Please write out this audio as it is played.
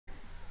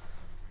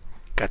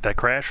Got that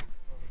crash?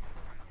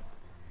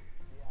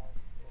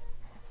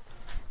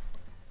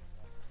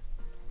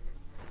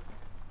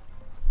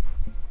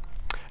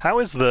 How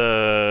is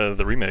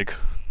the remake?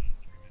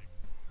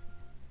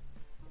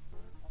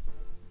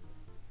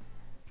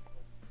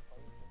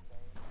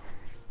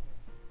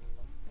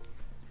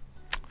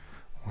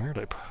 Where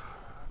did I?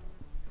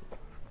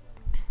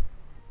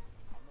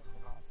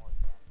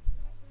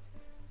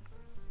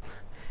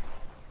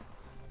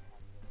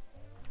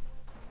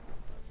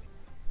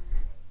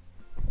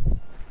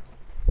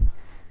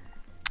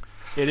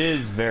 It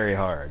is very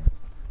hard.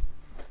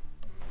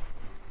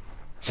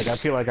 Like, I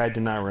feel like I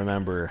do not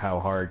remember how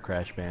hard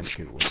Crash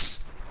Bandicoot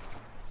was.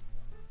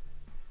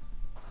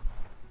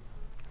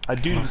 I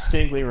do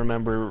distinctly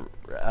remember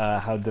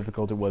how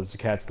difficult it was to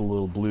catch the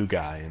little blue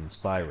guy in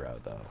Spyro,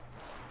 though.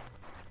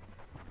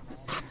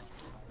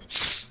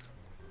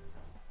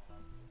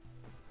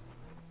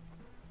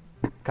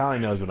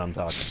 Colin knows what I'm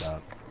talking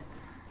about.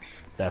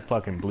 That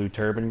fucking blue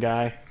turban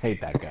guy.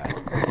 Hate that guy.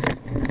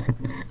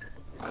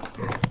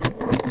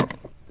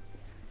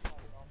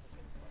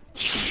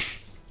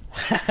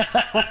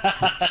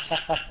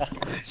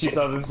 She's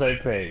on the same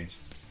page.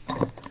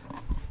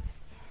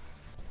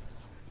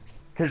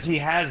 Because he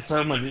has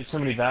so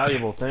many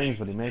valuable things,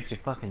 but he makes you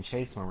fucking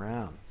chase him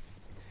around.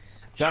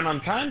 John, I'm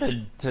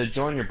trying to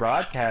join your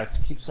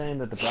broadcast. Keep saying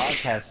that the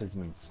broadcast has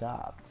been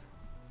stopped.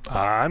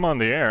 I'm on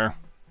the air.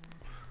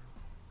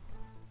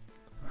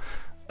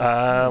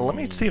 Let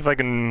me see if I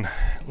can.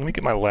 Let me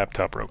get my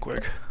laptop real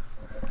quick.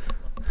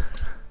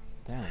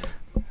 Dang.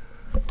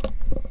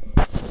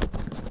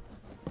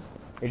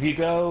 If you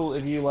go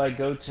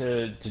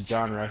to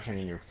John Rushing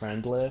in your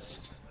friend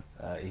list,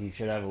 he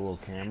should have a little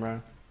camera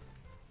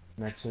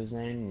next to his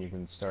name, and you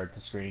can start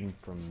the screen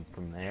from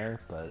there.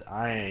 But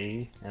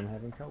I am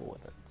having trouble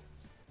with it.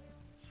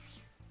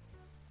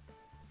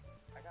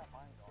 I got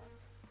mine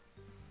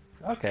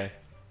going. Okay.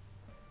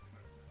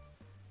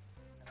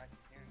 And I can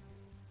hear you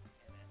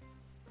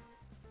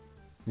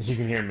in it. You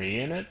can hear me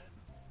in it?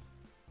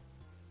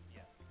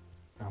 Yeah.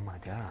 Oh my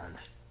god.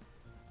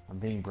 I'm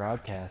being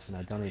broadcast and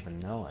I don't even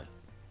know it.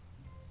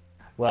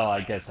 Well,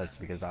 I guess that's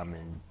because I'm in.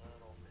 A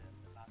little bit,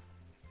 not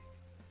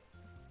completely.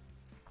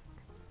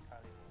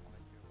 Kylie will want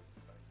to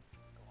hear what you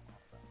going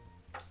on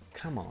about.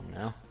 Come on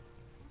now.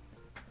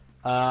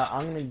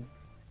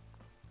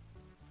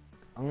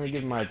 I'm gonna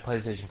give my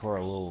PlayStation 4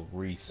 a little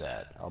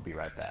reset. I'll be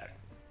right back.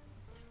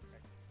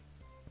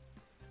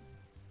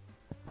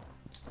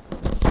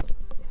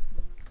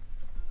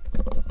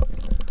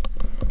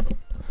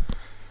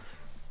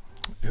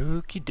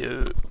 Okie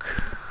doke.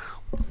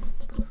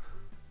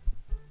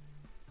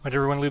 Why'd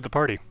everyone leave the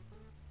party?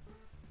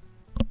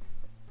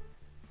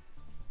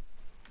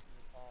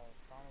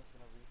 Sonic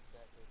gonna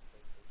reset his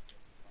PlayStation.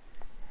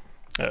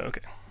 Oh,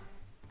 okay.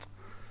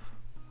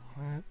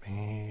 Let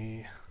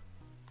me.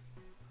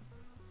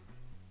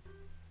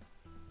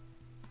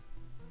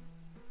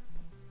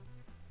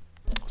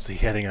 Was he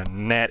having a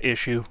NAT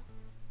issue?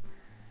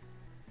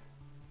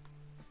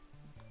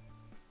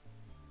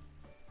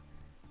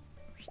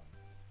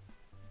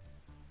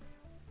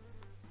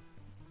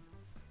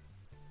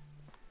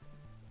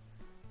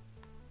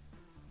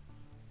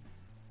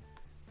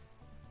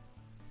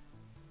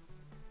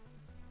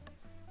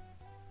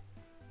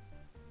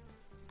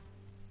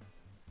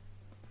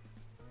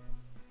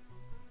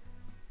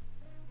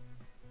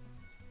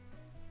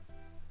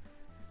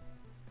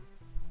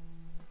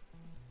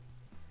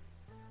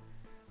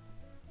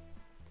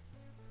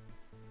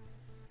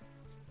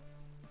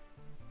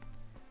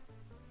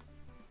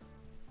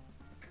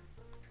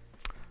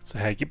 So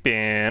how you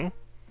been?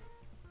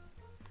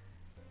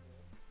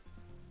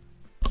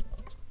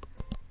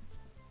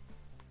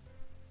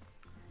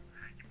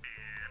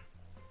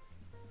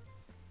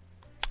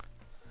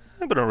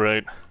 I've been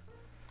alright.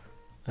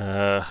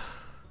 Went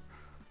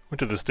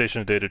to the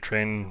station today to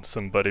train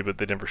somebody, but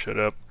they never showed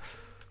up.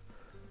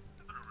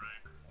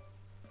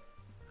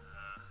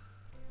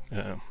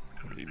 Let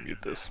me mute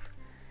this.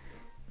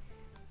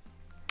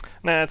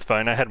 Nah, it's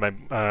fine. I had my,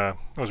 I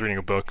was reading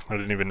a book. I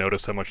didn't even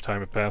notice how much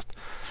time had passed.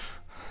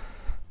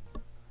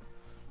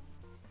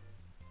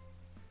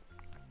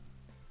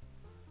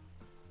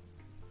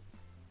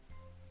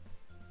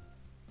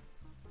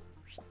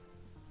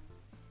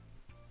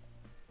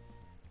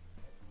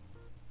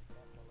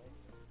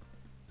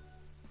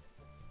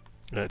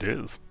 That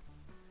is.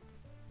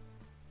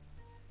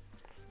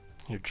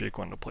 Here, Jake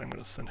wanted to play. I'm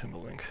going to send him a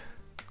link.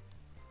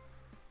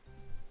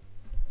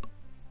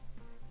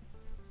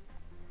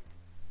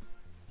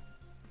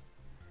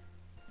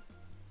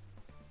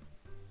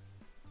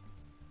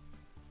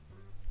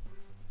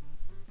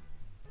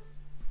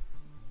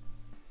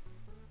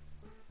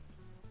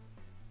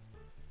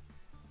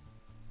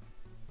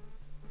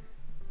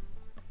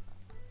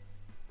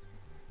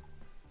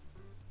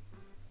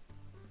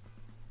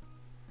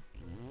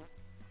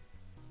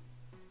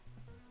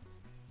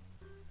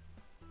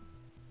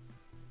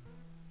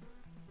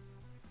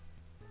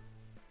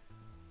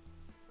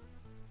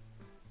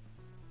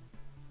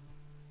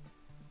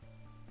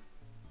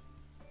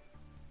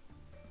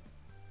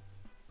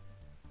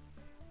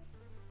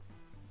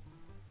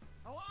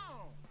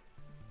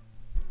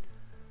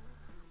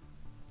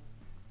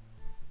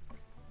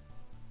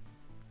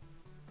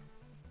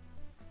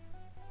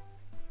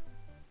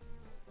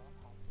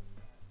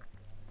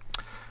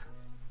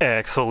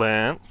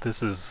 Excellent.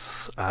 This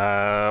is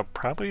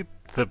probably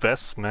the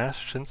best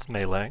Smash since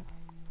Melee.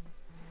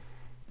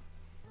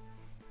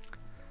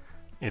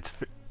 It's.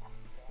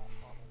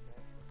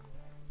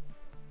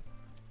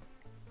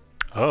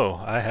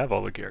 Oh, I have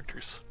all the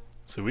characters,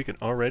 so we can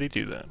already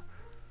do that.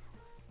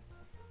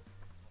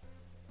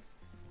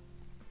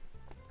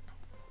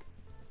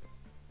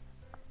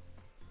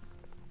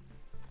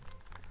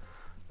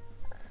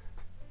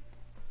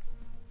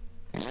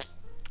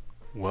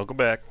 Welcome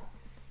back.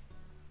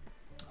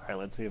 Alright,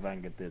 let's see if I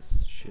can get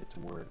this shit to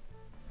work.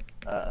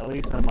 At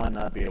least I might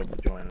not be able to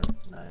join us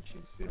tonight.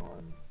 She's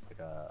feeling like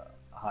a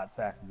hot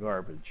sack of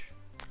garbage.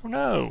 Oh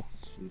no!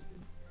 She's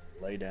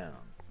lay down.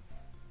 It's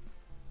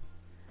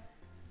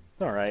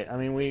alright. I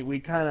mean, we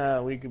went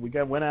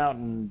out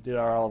and did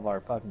all of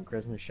our fucking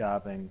Christmas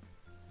shopping.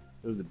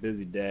 It was a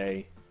busy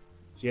day.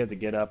 She had to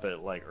get up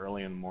at like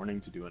early in the morning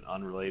to do an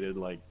unrelated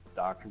like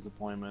doctor's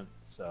appointment,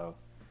 so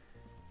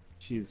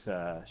she's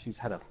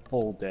had a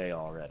full day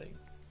already.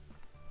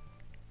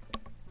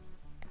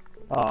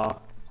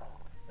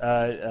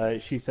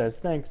 She says,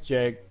 thanks,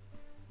 Jake.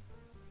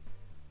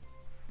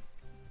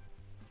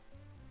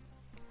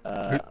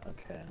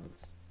 Okay,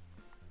 let's...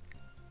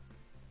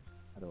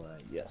 How do I...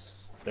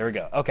 Yes. There we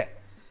go. Okay.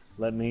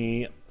 Let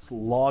me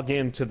log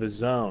into the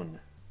zone.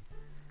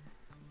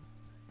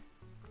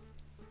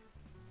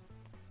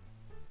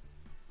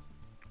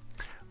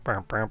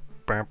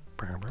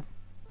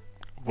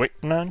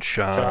 Waiting on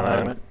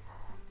Sean.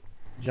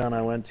 John,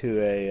 I went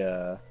to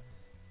a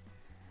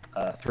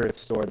thrift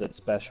store that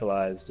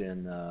specialized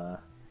in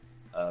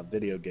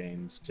video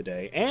games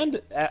today,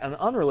 and an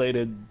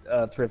unrelated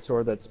thrift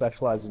store that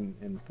specialized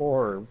in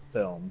horror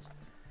films.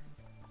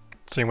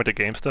 So you went to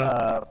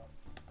GameStop?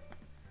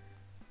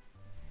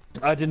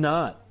 I did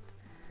not.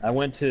 I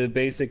went to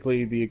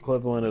basically the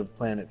equivalent of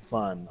Planet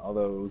Fun,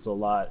 although it was a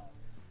lot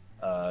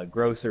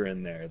grosser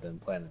in there than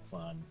Planet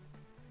Fun.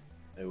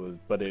 It was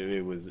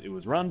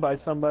run by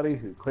somebody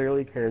who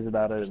clearly cares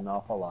about it an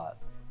awful lot.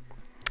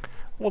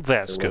 Well,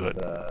 that's There good. was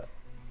a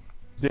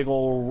big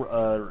old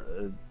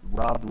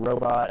robbed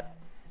robot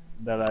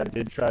that I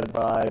did try to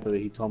buy, but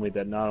he told me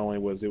that not only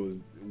was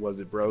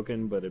it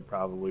broken, but it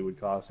probably would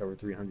cost over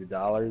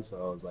 $300. So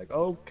I was like,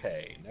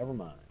 okay, never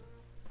mind.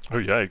 Oh,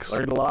 yikes.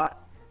 Learned a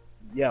lot.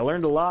 Yeah,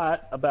 learned a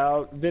lot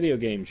about video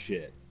game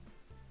shit.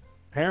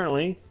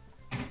 Apparently,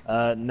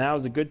 now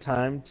is a good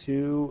time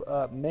to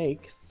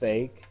make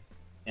fake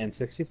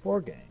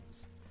N64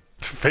 games.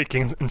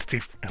 Faking and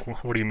Steve.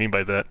 What do you mean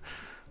by that?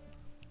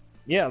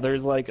 Yeah,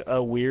 there's like a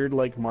weird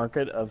like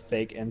market of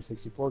fake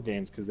N64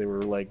 games because they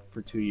were like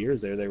for 2 years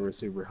there they were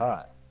super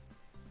hot.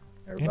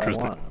 Everybody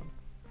Interesting. wanted them.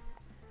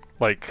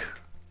 Like,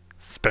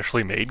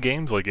 specially made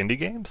games, like indie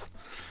games?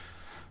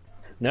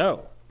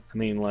 No, I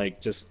mean like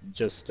just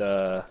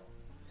yeah,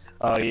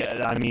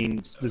 I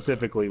mean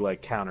specifically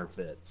like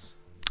counterfeits.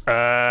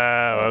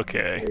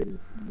 Okay.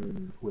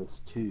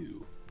 Twist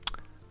 2.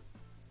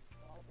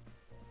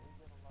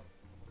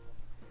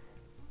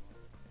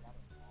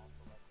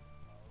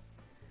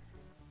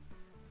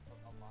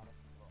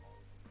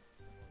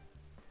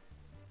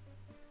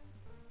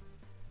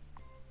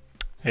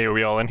 Hey, are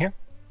we all in here?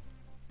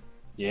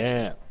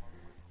 Yeah.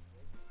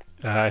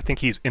 I think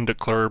he's in the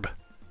club.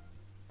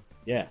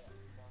 Yeah.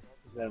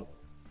 Is that...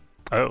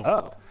 Oh.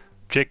 Oh.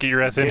 Jake, get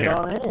your ass in Get here.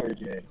 on air,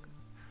 Jake.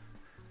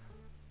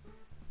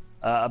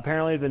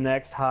 Apparently the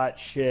next hot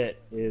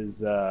shit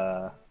is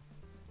I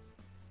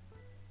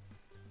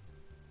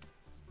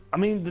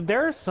mean,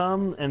 there are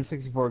some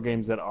N64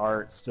 games that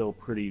are still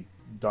pretty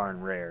darn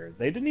rare.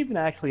 They didn't even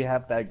actually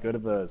have that good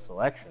of a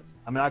selection.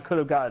 I mean, I could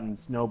have gotten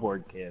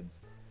Snowboard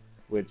Kids,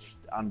 which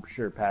I'm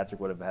sure Patrick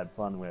would have had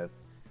fun with,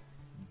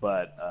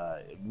 but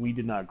we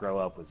did not grow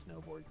up with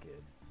Snowboard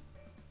Kid.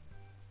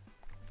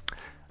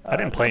 I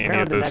didn't play any of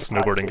apparently the those next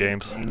hot snowboarding shit is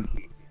games.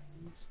 GameCube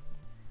games.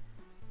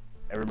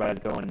 Everybody's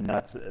going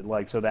nuts.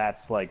 Like, so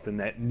that's like the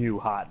new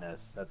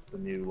hotness. That's the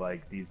new,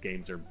 like, these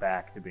games are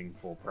back to being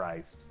full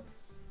priced.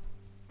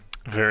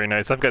 Very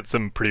nice. I've got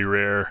some pretty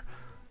rare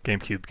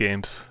GameCube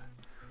games.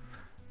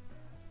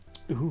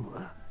 Ooh.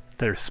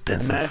 They're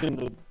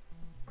expensive.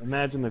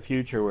 Imagine the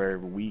future where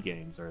Wii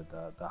games are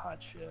the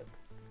hot shit.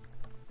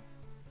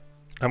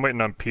 I'm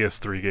waiting on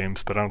PS3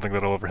 games, but I don't think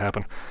that'll ever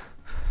happen.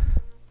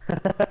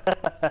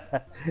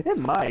 It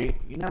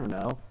might. You never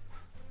know.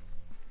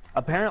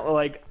 Apparently,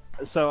 like,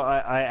 so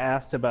I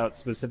asked about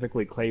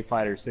specifically Clay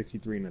Fighter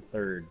 63 and a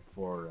third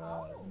for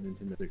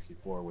Nintendo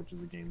 64, which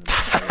is a game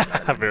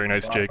that I Very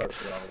nice, Jake.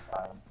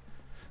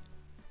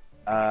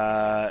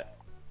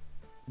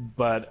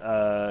 But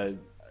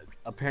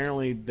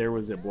apparently there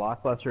was a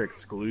Blockbuster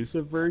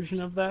exclusive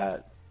version of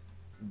that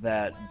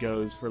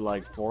goes for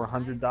like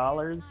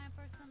 $400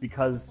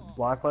 because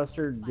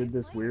Blockbuster did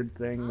this weird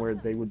thing where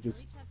they would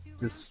just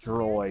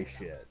destroy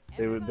shit.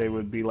 They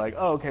would be like,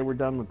 oh, okay, we're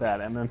done with that,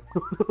 and then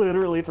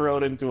literally throw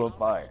it into a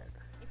fire.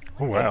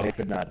 Oh, wow. They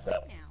could not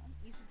sell.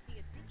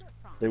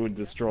 They would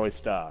destroy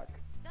stock.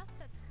 Stuff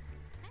that's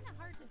kind of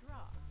hard to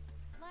draw,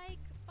 like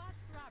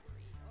botched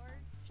robbery or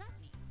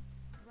chutney.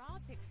 Draw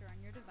a picture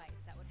on your device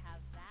that would have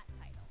that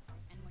title,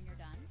 and when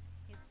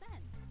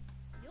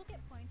You'll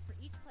get points for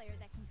each player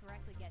that can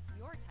correctly guess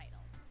your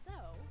title. So,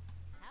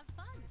 have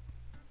fun.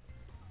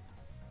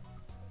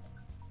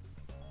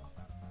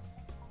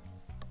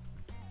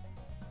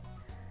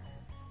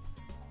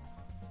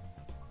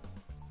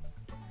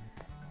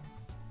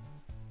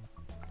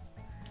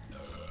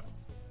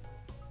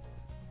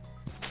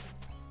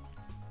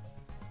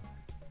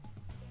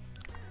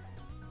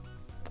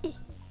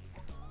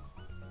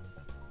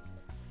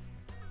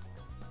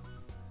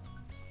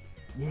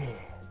 Yeah.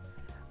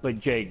 But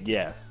Jake,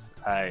 yes,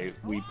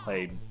 we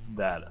played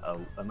that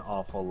an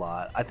awful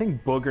lot. I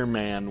think Booger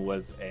Man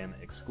was an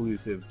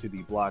exclusive to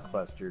the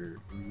Blockbuster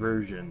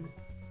version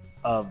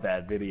of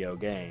that video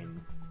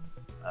game,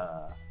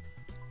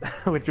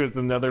 which was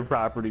another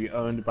property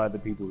owned by the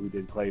people who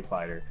did Clay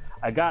Fighter.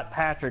 I got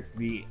Patrick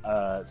the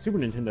Super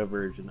Nintendo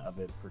version of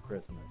it for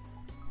Christmas,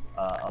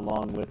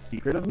 along with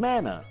Secret of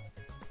Mana,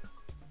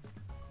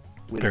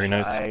 which Very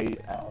nice. I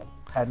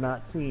had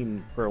not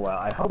seen for a while.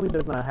 I hope he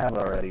does not have it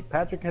already.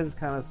 Patrick has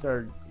kind of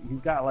started.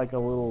 He's got like a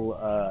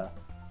little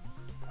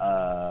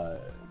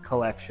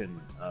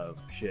collection of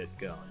shit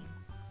going.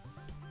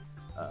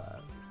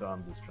 So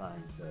I'm just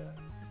trying to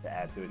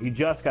add to it. He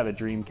just got a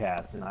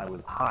Dreamcast, and I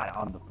was hot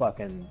on the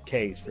fucking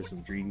case for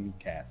some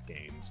Dreamcast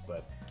games.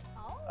 But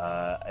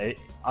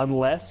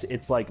unless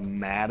it's like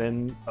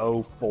Madden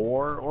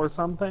 04 or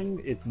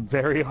something, it's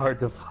very hard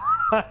to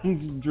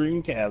find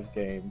Dreamcast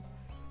games.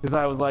 Because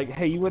I was like,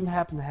 hey, you wouldn't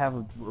happen to have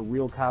a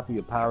real copy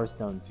of Power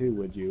Stone 2,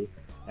 would you?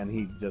 And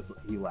he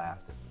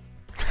laughed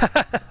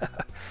at me.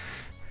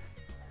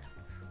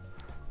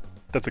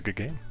 That's a good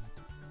game.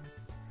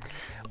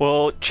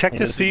 Well, check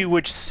to see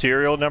which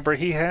serial number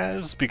he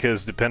has,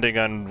 because depending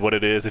on what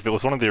it is, if it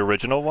was one of the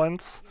original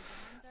ones,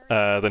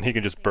 then he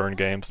can just burn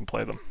games and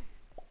play them.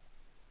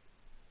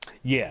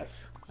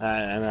 Yes,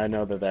 and I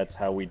know that's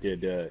how we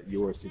did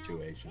your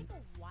situation.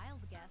 Take a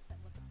wild guess at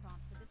what the prompt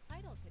for this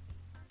title could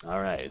be. All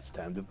right, it's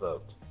time to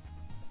vote.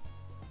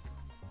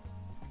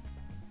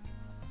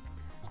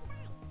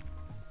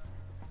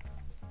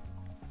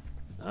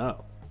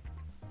 Oh.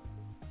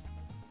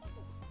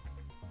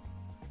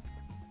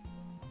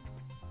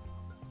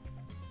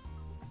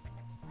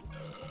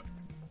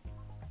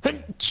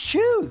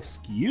 Chew,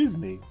 excuse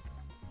me.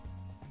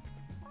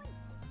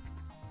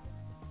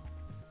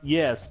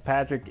 Yes,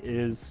 Patrick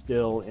is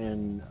still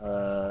in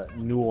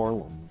New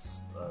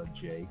Orleans,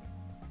 Jake.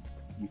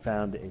 You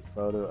found a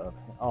photo of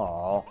him.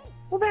 Aw.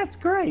 Well, that's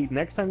great.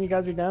 Next time you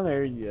guys are down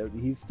there,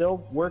 he's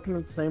still working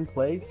at the same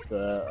place.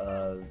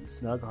 The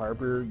Snug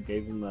Harbor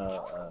gave him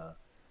a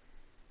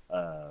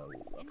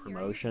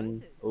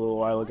promotion a little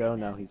while ago.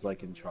 Now he's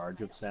like in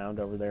charge of sound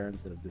over there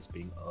instead of just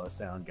being a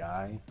sound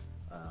guy,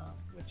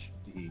 which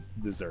he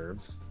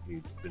deserves.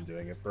 He's been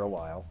doing it for a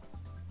while.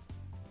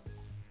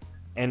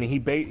 And he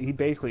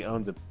basically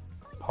owns a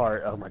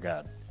part. Oh my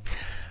god.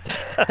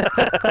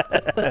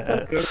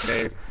 It's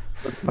okay.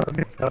 Let's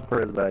focus up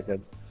for a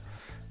second.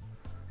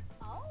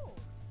 Oh,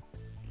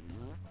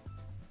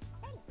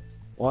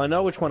 Well, I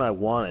know which one I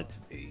want it to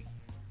be.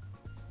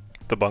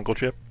 The bungle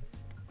chip?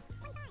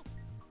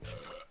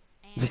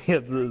 and Yeah,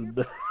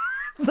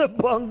 the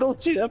bungle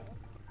chip.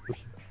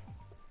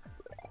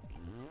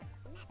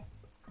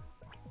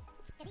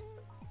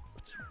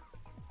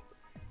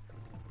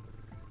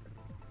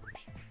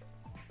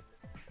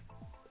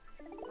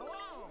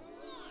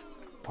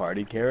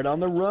 Party carrot on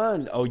the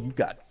run. Oh, you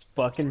got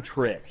fucking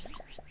tricked.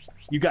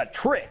 You got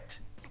tricked,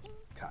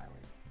 Kylie.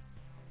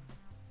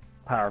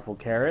 Powerful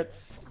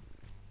carrots.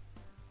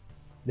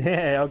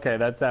 Yeah, okay,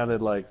 that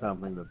sounded like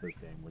something that this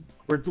game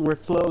would. We're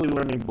slowly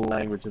learning the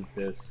language of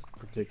this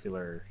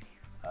particular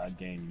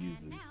game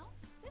uses. now,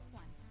 this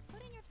one.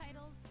 Put in your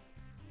titles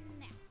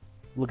now.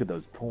 Look at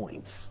those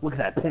points. Look at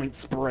that point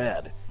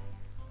spread.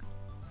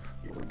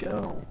 Here we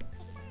go.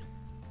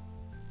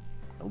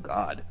 Oh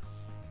God.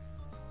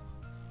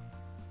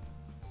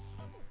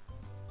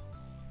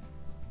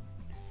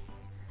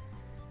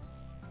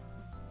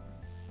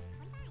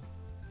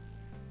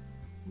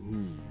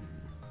 Hmm.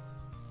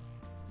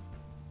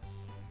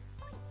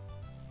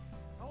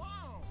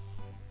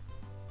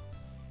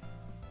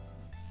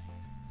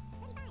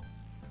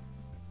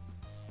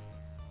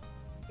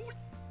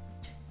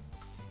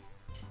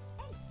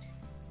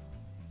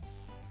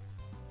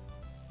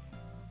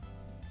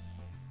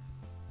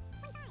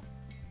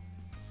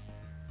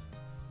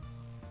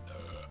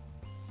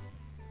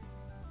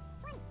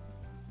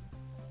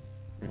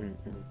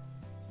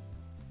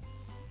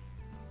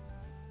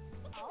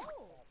 Oh.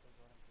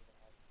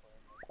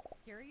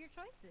 Here are your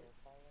choices.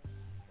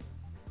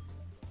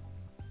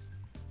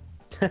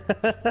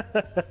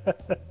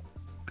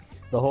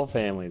 The whole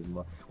family's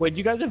involved. Wait, do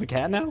you guys have a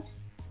cat now?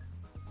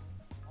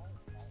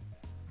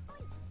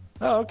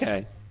 Oh,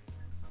 okay.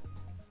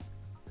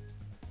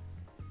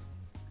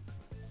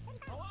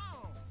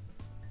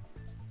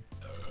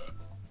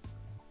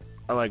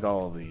 I like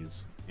all of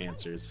these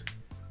answers.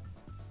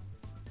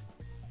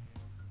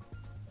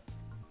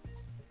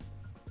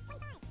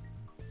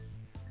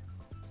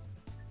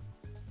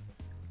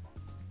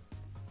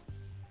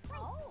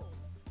 Oh.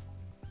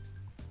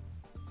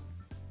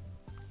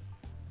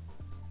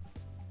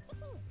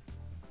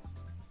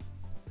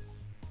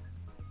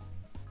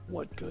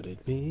 What could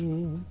it be?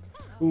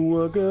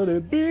 What could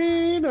it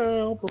be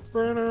now?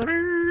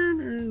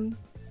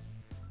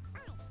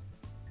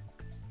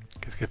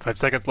 Just get 5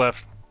 seconds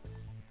left.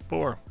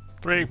 4,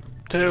 3,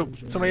 2.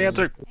 Somebody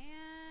answer. And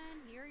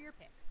here are your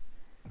picks.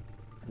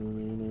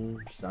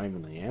 It's not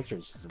even the answer,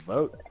 it's just a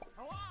vote.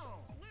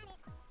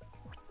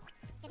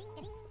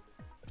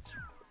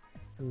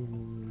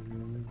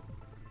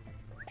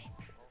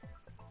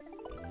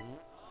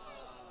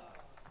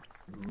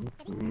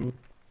 You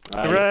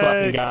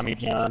fucking got me,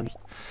 John.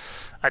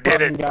 I did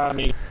Fucking it. got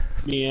me.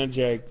 Me and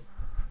Jake.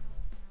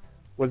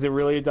 Was it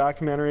really a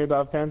documentary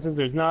about fences?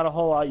 There's not a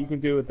whole lot you can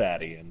do with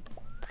that, Ian.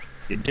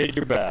 You did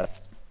your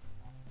best.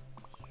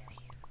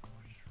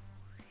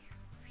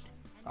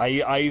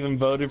 I even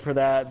voted for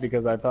that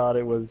because I thought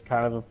it was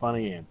kind of a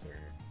funny answer.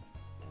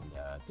 And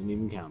didn't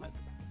even count it.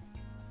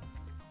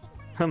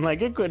 I'm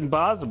like, it couldn't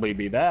possibly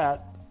be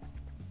that.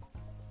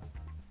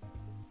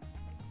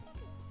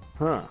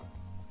 Huh.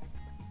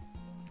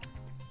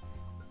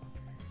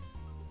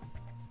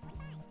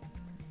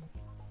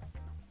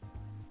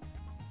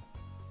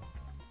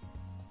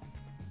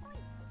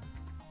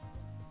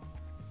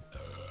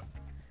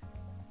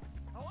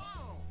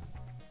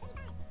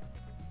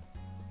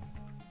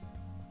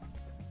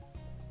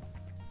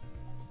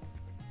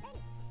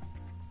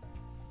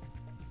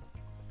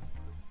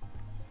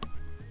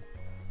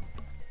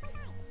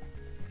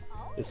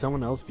 Is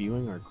someone else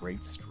viewing our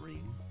great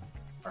stream?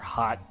 Our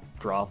hot,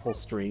 drawful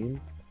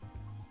stream?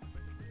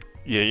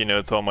 Yeah, you know,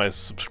 it's all my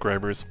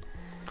subscribers.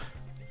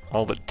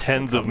 All the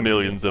tens of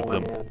millions of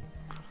them. Come on.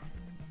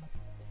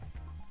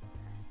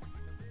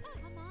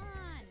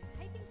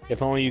 Typing.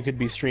 If only you could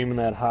be streaming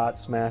that hot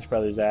Smash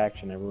Brothers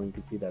action, everyone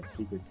could see that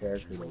secret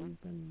character that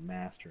you've been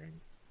mastering.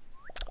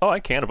 Oh, I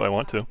can if I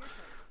want to.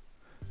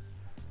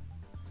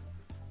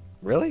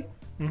 Really?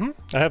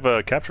 I have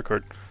a capture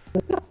card.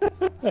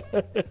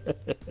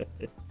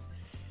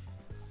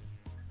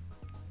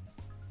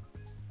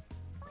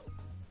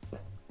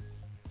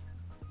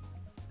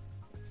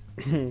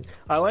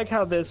 I like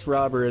how this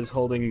robber is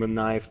holding the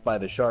knife by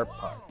the sharp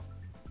part.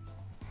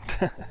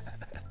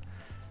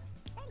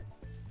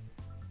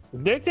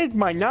 This is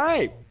my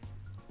knife!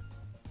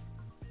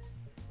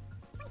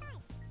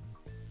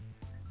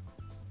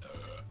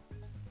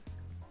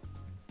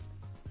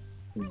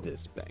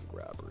 This bank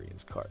robbery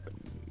is carbon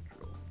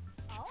neutral.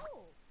 Oh,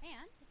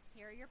 and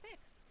here are your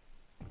picks.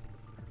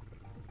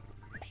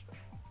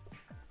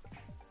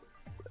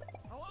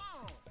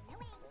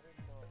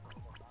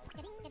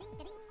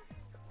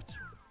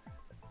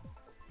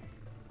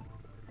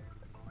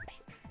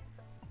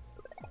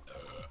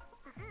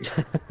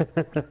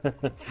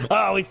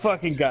 Oh, we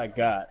fucking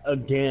got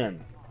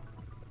again.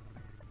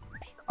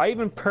 I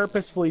even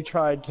purposefully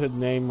tried to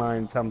name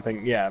mine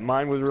something. Yeah,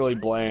 mine was really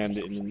bland.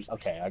 And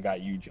okay, I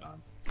got you,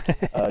 John.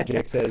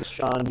 Jake says,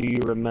 Sean, do you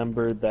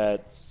remember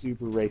that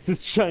super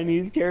racist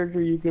Chinese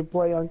character you could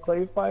play on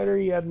Clay Fighter?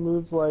 He had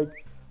moves like,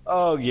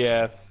 oh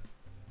yes,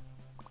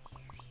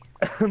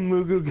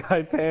 Mugu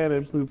Gai Pan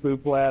and Poo Poo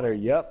Platter.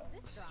 Yep.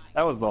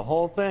 That was the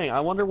whole thing.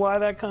 I wonder why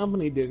that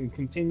company didn't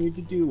continue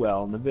to do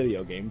well in the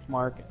video games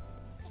market,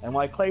 and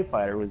why Clay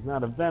Fighter was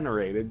not a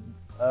venerated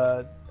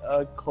a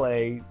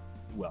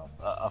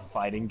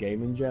fighting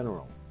game in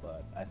general.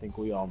 But I think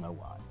we all know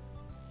why.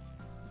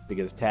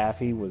 Because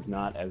Taffy was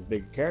not as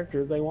big a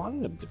character as they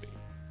wanted him to be.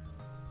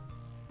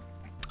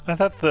 I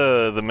thought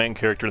the main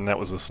character in that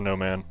was a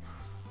snowman.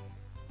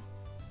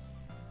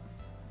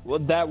 Well,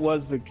 that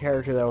was the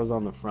character that was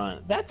on the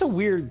front. That's a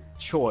weird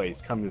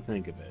choice, come to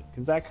think of it,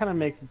 because that kind of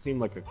makes it seem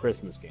like a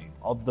Christmas game.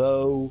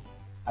 Although,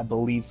 I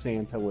believe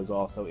Santa was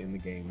also in the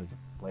game as a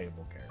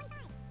playable character.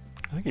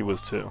 I think he was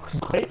too.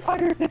 Clay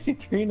Fighter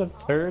 53 and a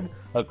third,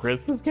 a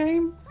Christmas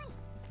game?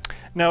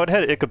 No, it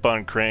had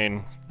Ichabod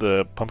Crane,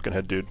 the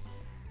Pumpkinhead dude.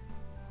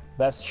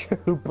 That's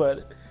true,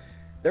 but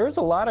there was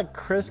a lot of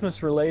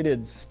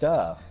Christmas-related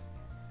stuff.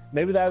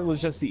 Maybe that was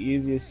just the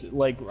easiest,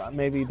 like,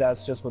 maybe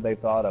that's just what they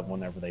thought of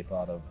whenever they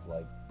thought of,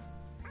 like,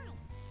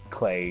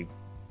 clay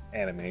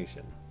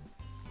animation.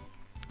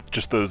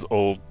 Just those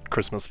old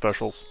Christmas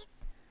specials.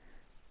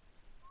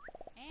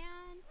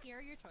 And here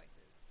are your choices.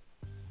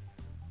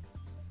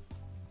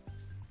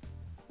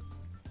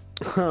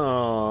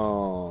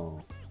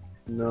 Oh,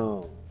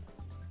 no.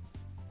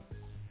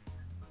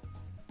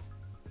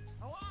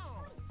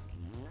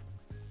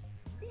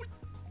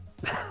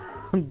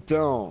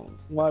 Don't.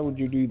 Why would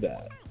you do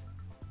that?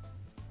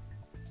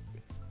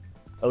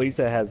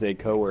 Elisa has a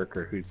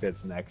coworker who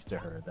sits next to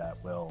her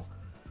that will,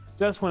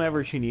 just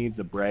whenever she needs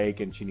a break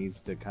and she needs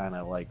to kind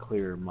of like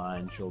clear her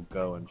mind, she'll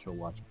go and she'll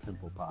watch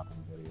pimple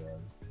popping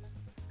videos.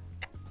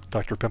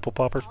 Dr. Pimple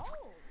Popper? Oh,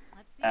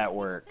 let's see At what you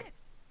work. picked.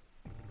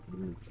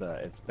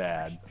 It's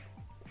bad.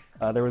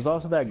 There was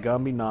also that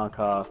Gumby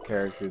knockoff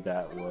character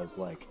that was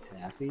like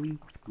Taffy.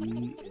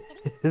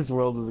 His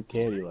world was a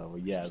candy level.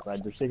 Yes, I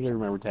distinctly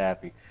remember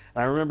Taffy.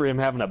 And I remember him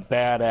having a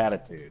bad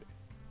attitude.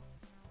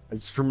 I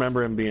just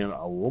remember him being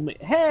a woman.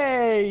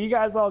 Hey, you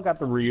guys all got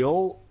the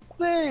real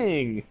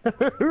thing!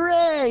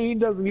 Hooray! He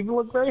doesn't even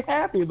look very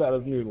happy about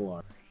his noodle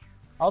arm.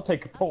 I'll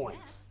take the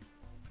points.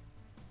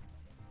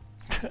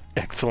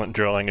 Excellent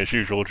drawing as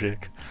usual,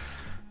 Jake.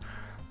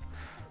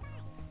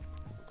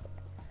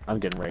 I'm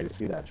getting ready to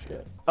see that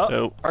shit. Oh,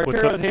 Oh, what's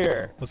Arturo's up?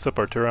 here. What's up,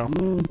 Arturo?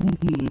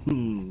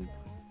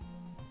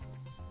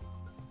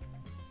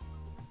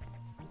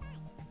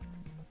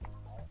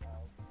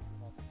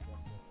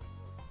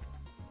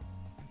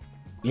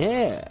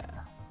 Yeah.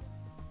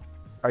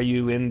 Are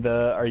you in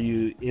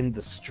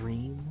the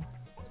stream?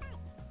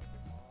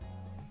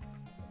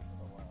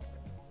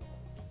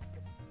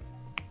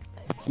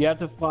 You have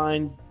to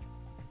find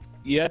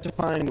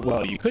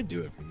well, you could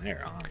do it from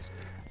there, honestly.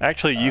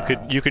 Actually, you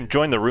can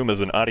join the room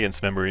as an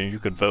audience member and you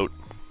could vote.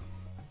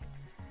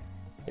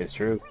 It's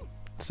true.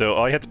 So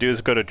all you have to do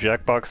is go to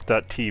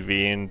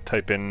jackbox.tv and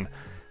type in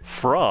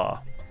FRAW.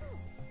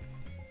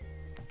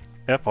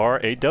 FRAW.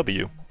 Okay,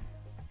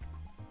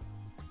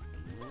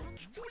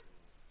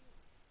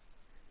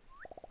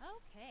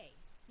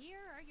 here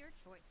are your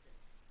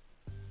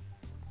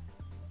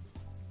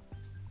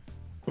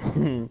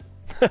choices.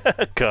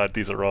 God,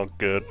 these are all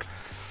good.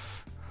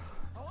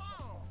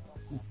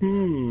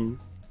 Hmm.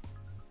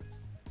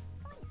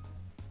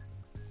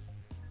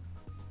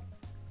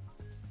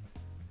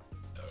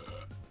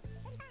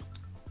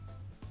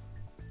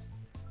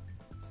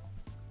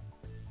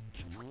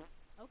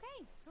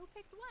 Okay, who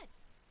picked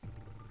what?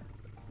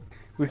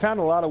 We found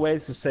a lot of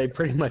ways to say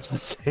pretty much the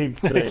same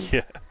thing.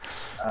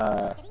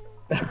 Yeah.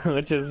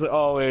 Which is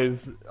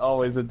always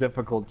a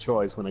difficult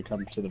choice when it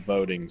comes to the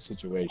voting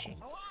situation.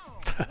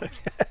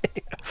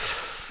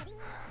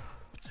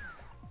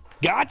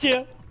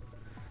 Gotcha!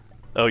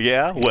 Oh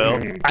yeah?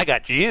 Well, I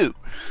got you.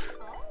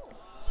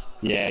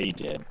 Yeah, you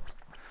did.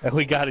 And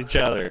we got each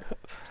other.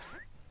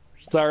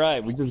 It's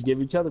alright, we just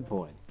give each other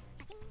points.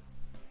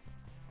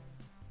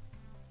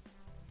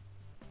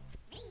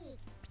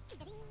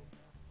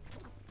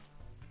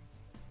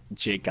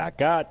 Jake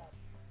got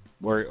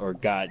or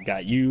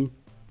got you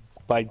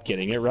by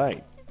getting it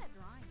right.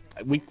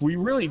 We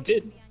really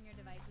did. Be on your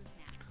devices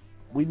now.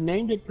 We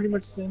named it pretty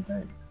much the same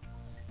thing.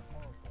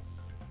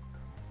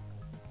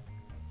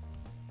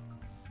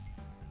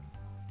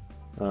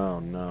 Oh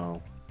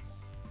no.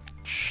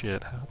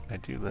 Shit, how can I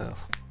do this?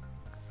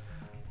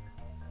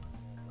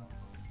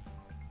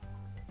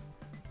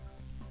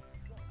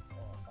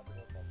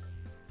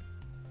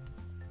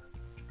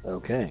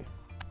 Okay.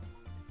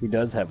 He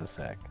does have a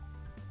sec.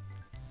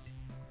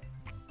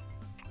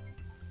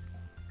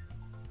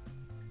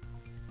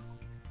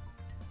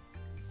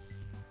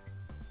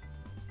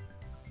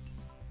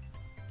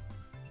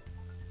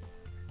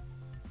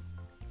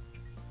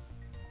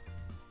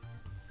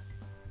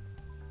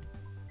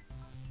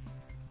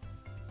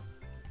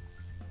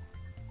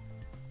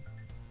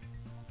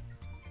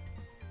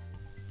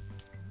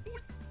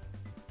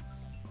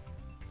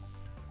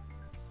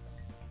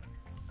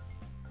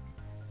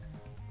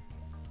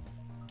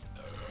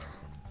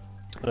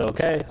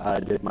 Okay, I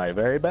did my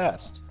very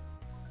best.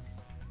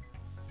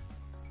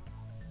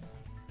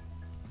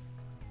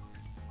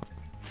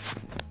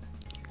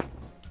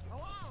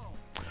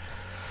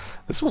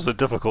 This was a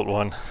difficult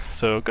one,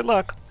 so good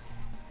luck.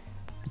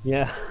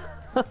 Yeah.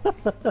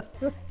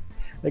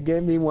 They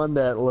gave me one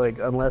that, like,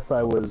 unless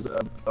I was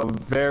a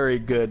very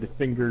good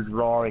finger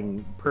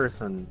drawing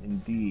person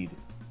indeed,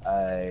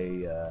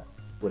 I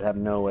would have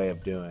no way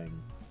of doing.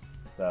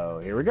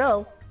 So here we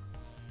go.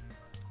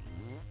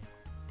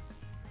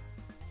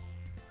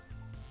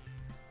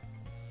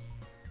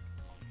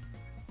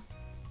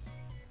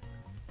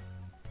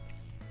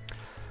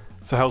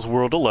 So how's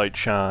World of Light,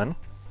 Sean?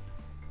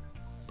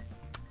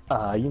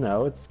 You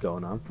know, it's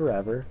going on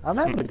forever. I'm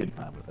having a good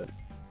time with it.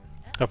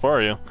 How far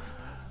are you? 30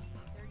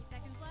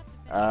 seconds left to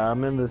finish.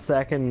 I'm in the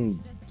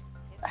second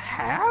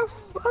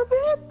half of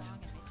it?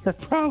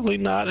 Probably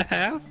not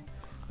half.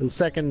 The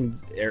second.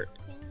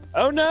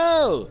 Oh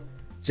no!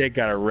 Jake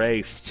got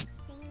erased.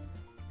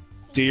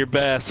 Do your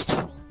best.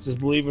 Just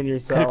believe in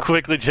yourself.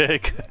 Quickly,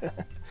 Jake. I have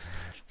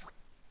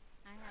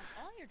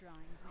all your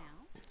drawings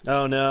now.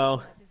 Oh no.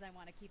 Much as I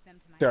want to keep them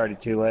to It's already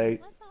myself. too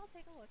late. Let's all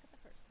take a look at the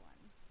first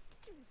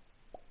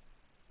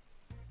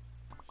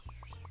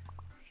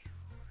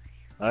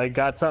one. I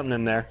got something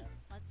in there.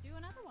 Let's do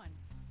another one.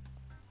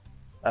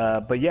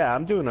 But yeah,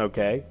 I'm doing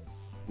okay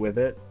with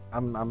it.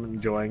 I'm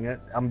enjoying it.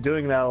 I'm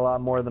doing that a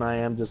lot more than I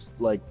am just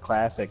like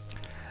classic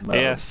mode.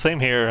 Yeah, same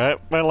here.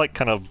 I like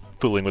kind of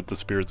fooling with the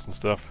spirits and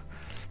stuff.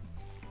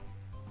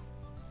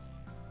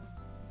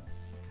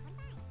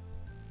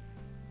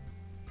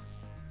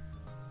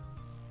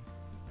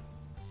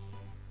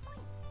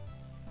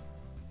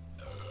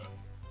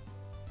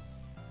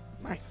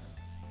 Nice.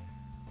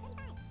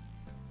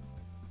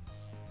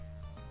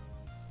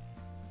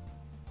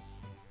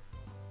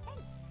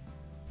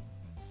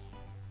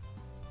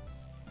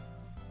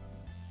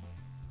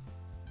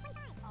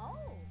 Oh,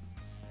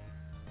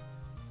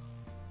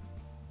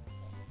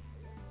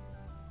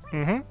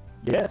 Mm-hmm.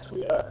 Yes,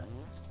 we are.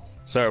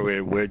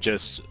 Sorry,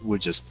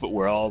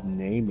 we're all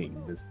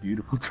naming this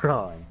beautiful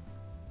drawing.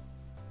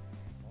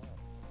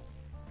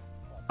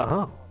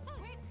 Oh.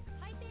 quick!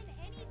 Type in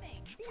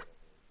anything.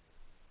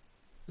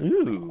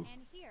 Ooh.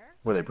 And here.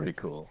 Were they pretty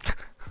cool?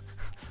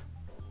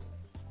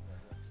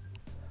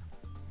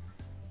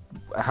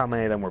 How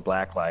many of them were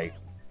blacklight?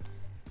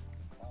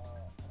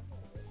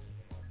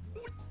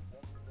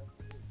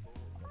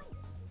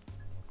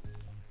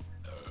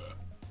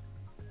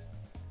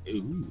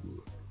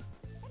 Ooh.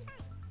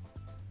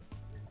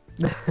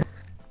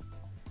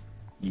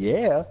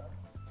 Yeah.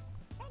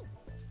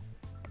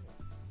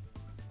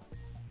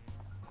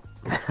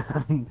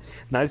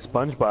 Nice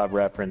SpongeBob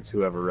reference,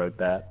 whoever wrote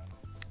that.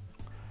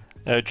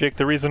 Jake,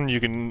 the reason you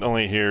can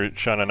only hear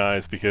Sean and I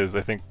is because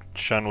I think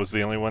Sean was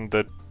the only one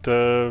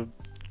that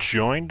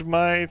joined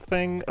my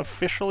thing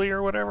officially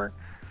or whatever.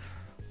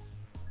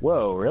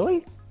 Whoa,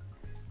 really?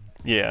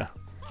 Yeah.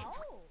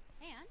 Oh,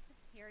 and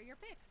here are your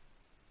picks.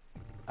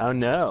 Oh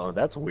no,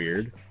 that's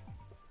weird.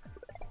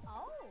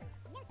 Oh,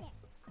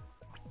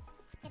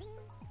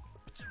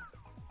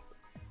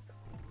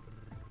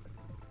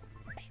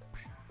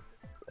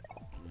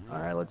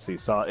 Alright, let's see.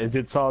 Is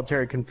it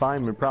solitary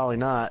confinement? Probably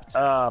not.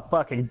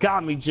 Fucking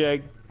got me,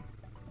 Jake.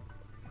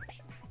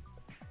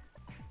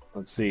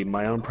 Let's see.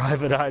 My own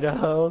private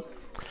Idaho.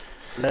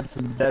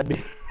 That'd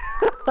be.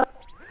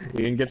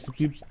 You can get a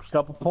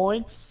couple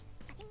points.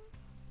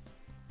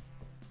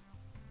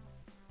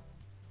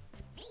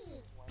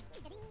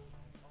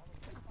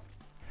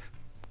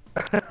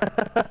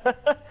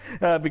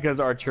 Because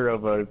Arturo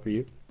voted for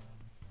you.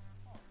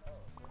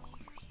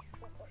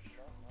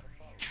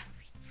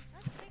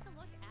 let's take a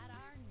look at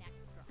our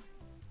next drawing.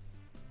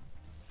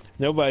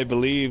 Nobody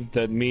believed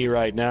that me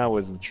right now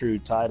was the true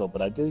title,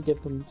 but I did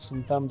get them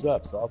some thumbs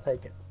up, so I'll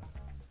take it.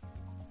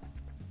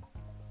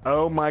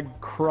 Oh my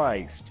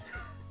Christ.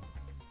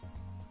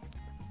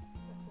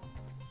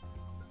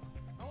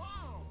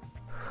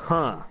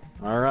 Huh.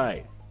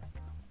 Alright.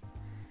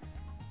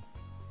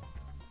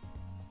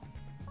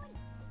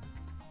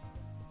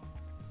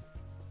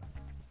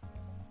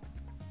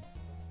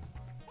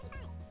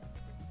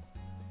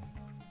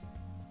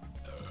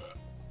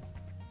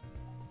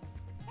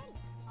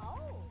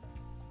 Oh,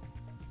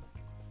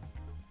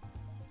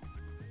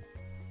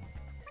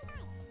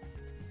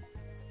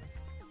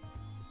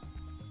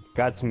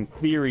 Got some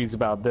theories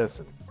about this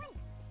one.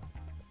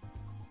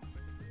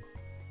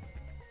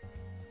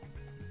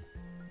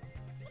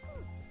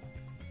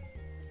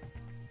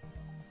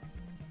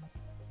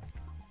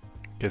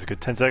 Gives a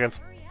good 10 seconds.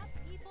 hurry up,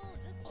 people.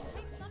 Just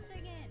type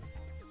something in.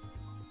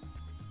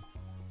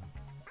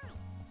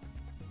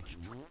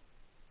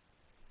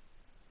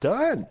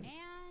 Done.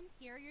 And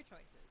here are your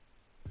choices.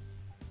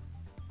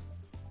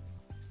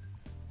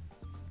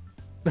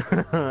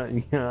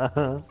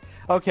 Yeah.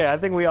 Okay, I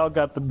think we all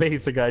got the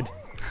basic idea.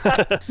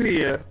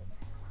 See ya.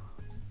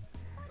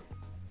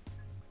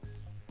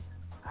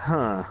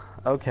 Huh.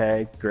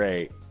 Okay,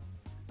 great.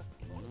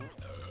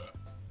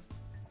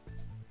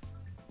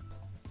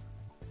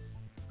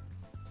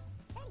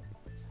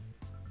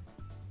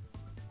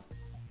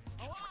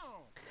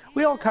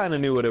 We all kind of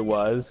knew what it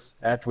was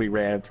after we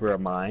ran through our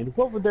mind.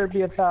 What would there be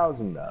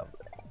 1,000 of?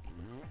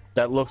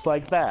 That looks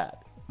like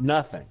that.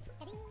 Nothing.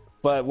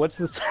 But what's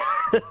this?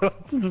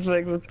 What's the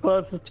thing that's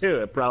closest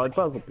to it? Probably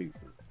puzzle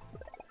pieces.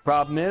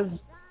 Problem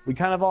is, we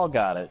kind of all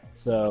got it.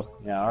 So,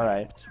 yeah,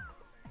 alright.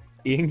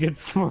 Ian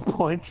gets some more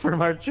points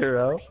from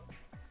Arturo.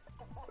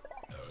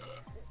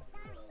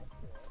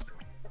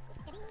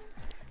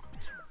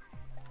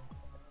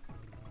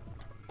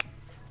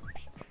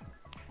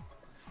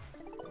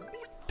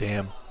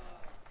 Damn.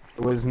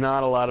 It was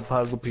not a lot of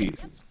puzzle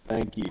pieces.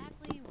 Thank you.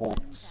 Exactly what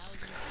Points.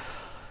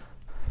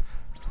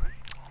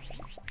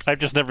 I've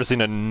just never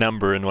seen a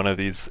number in one of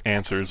these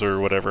answers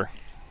or whatever.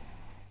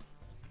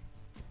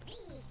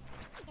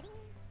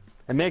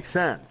 It makes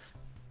sense.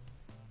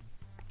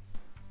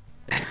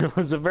 It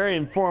was a very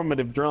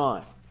informative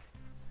drawing.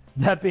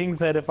 That being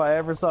said, if I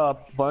ever saw a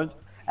bunch...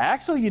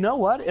 Actually, you know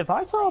what? If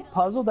I saw a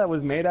puzzle that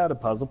was made out of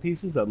puzzle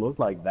pieces that looked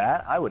like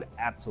that, I would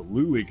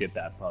absolutely get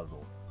that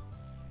puzzle.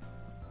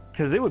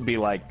 Because it would be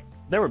like...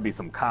 There would be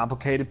some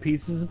complicated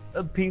pieces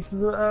of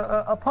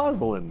a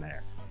puzzle in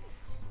there.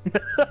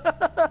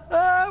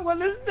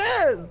 What is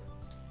this?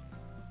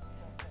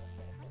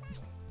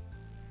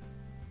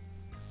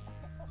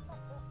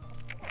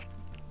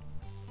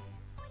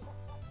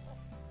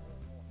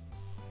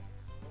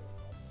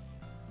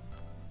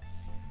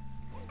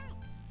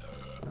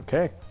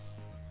 Okay.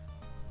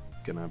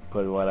 Gonna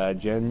put what I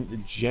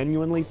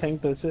genuinely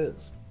think this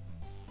is.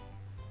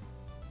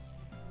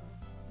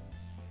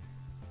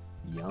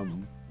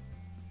 Yum.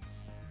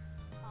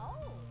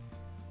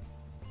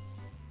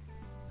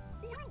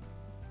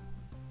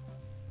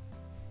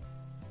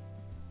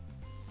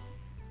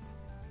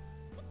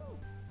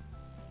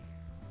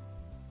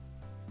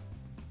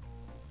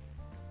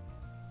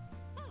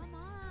 Oh, come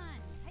on.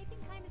 Typing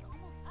time is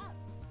almost up.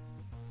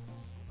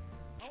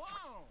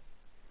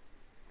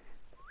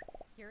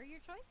 Here are your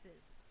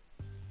choices.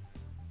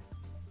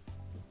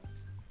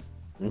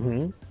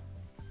 Mm-hmm.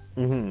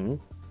 Mm-hmm.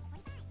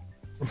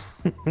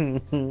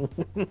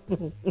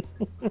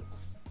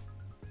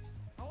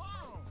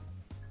 Oh,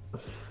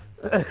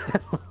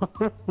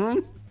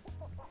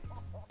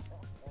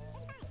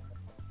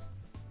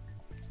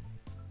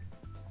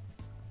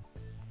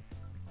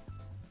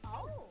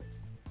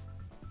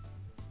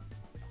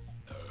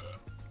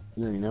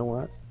 You know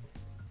what?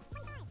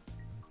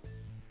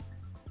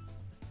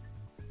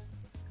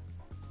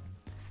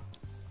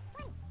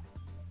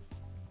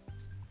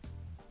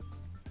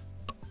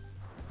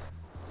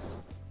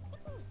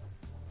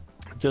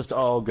 Just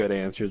all good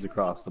answers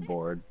across the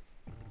board.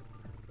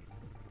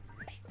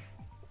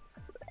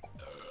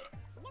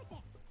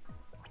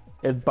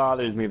 It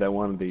bothers me that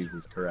one of these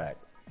is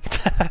correct.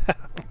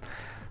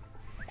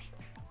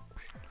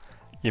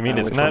 You mean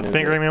Which it's one not is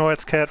fingering me while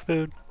it's cat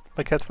food?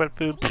 My cat's wet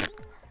food?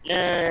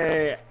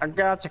 Yay! I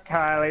got you,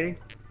 Kylie.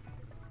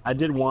 I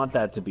did want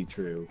that to be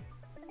true.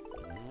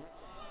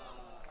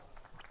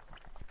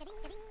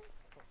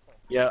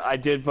 Yeah, I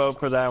did vote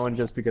for that one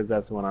just because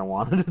that's the one I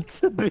wanted it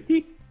to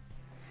be.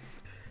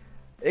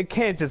 It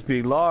can't just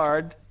be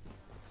lard.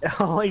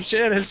 Holy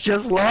shit, it's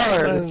just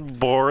lard. That's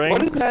boring.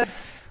 What is that?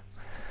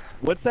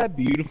 What's that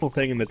beautiful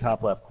thing in the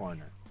top left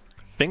corner?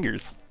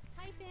 Fingers.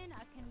 Type in a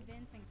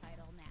convincing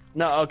title now.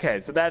 No,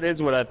 okay, so that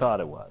is what I thought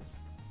it was.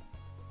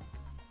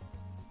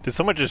 Did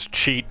someone just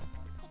cheat?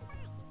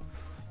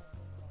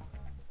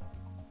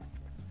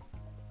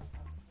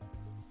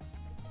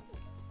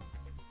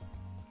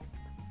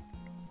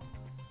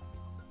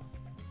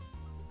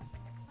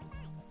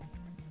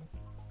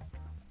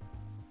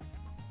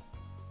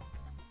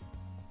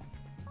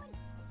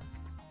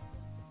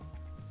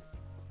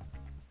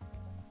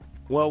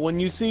 Well, when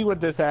you see what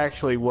this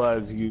actually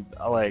was, you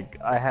like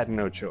I had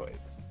no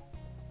choice.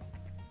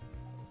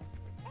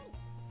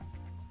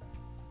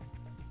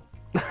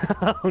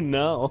 Oh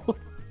no. Oh.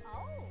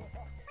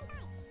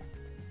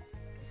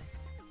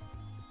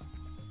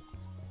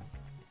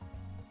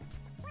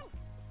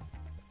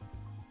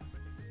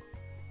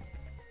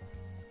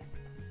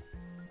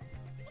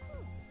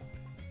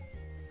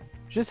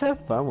 Just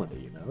have fun with it,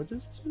 you know?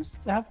 Just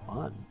have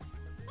fun.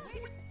 Type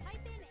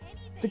in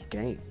anything. It's a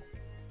game.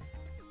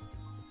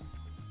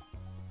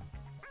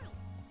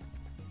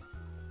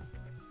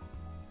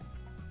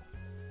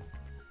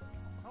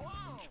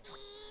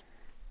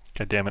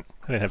 God damn it.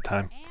 I didn't have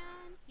time. And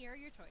here are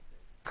your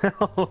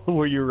choices.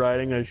 Were you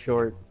writing a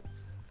short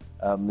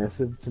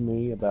missive to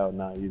me about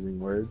not using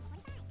words?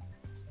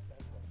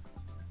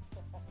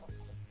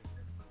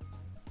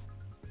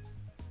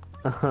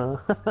 Uh-huh.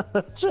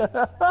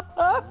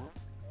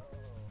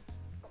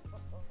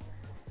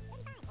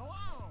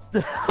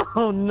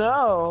 Oh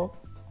no!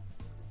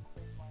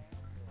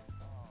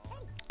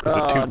 Was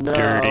it too no.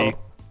 dirty?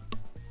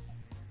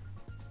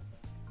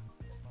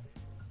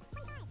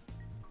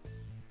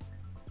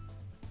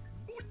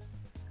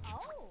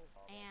 Oh.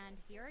 And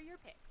here are your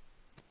picks.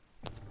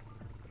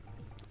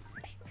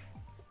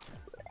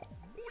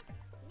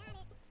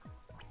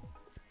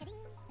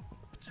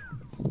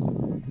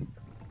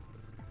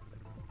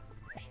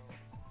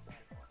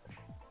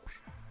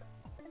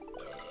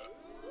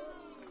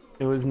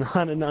 It was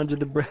not an under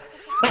the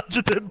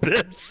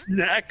bib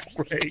snack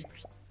break.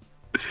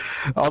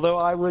 Although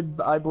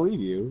I believe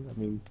you. I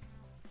mean,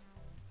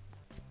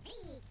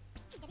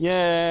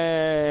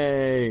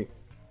 yay!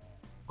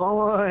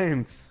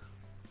 Points.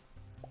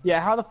 Yeah,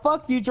 how the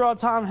fuck do you draw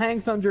Tom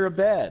Hanks under a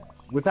bed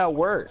without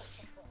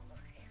words?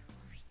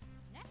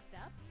 Next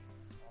up,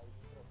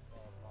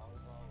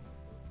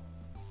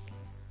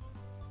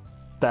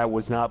 That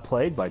was not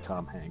played by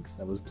Tom Hanks.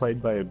 That was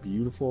played by a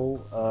beautiful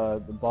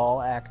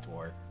ball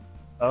actor.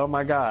 Oh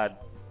my god.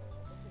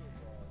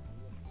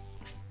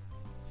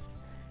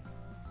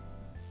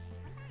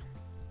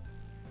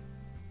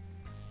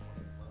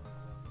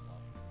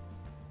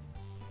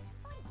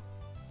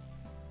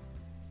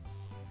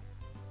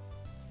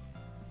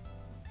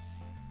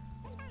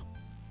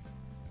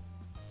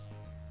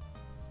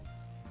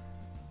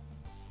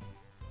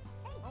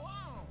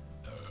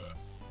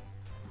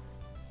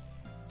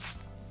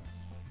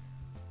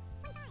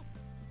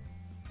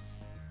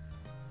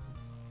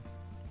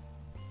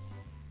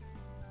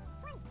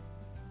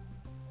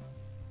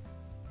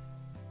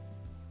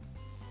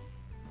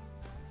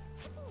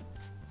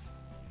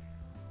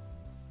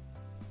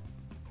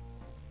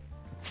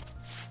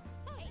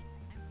 hey,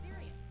 I'm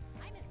serious.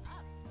 Time is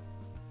up.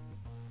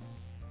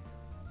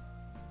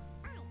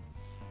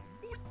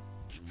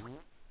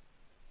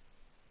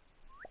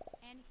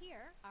 And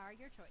here are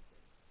your choices.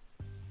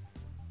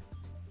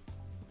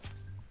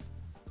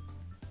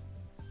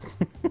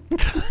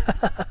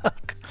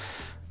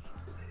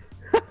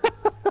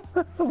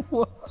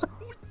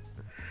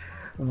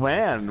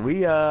 Man,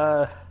 we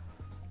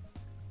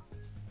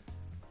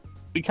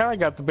kind of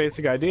got the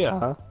basic idea,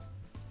 huh?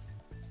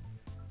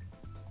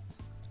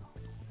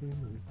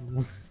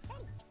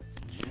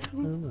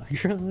 Oh my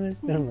god!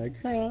 Oh my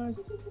god!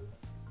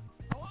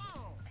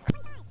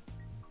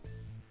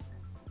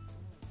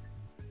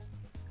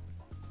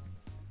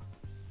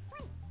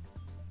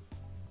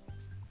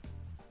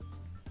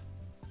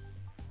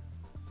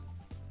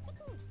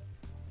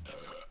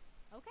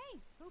 Okay,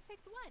 who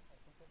picked what?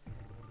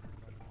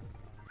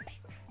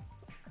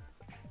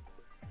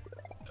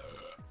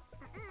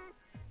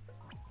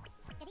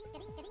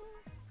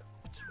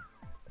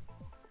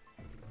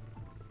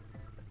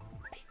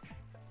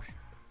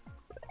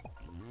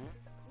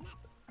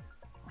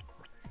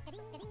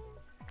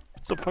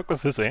 The fuck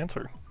was his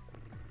answer?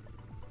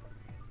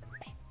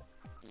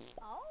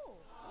 Oh.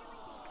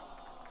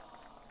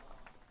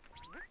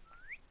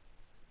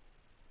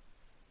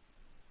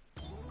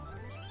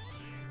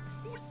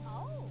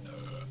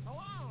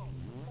 Oh.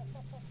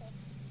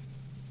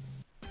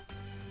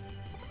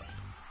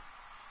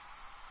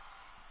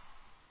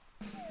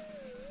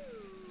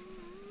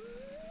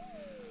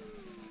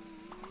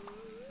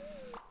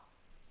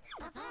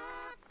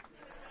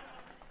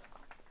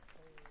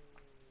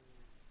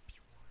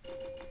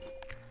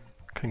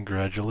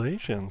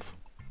 Congratulations.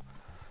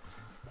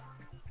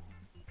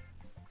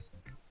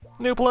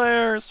 New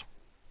players!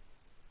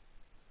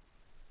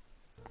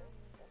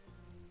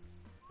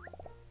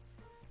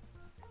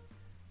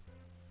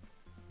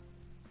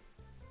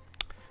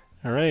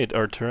 Alright,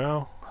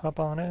 Arturo, hop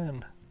on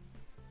in.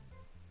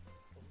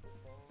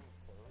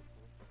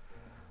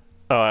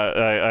 Oh,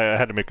 I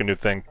had to make a new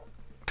thing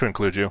to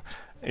include you.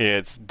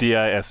 It's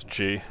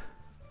DISG.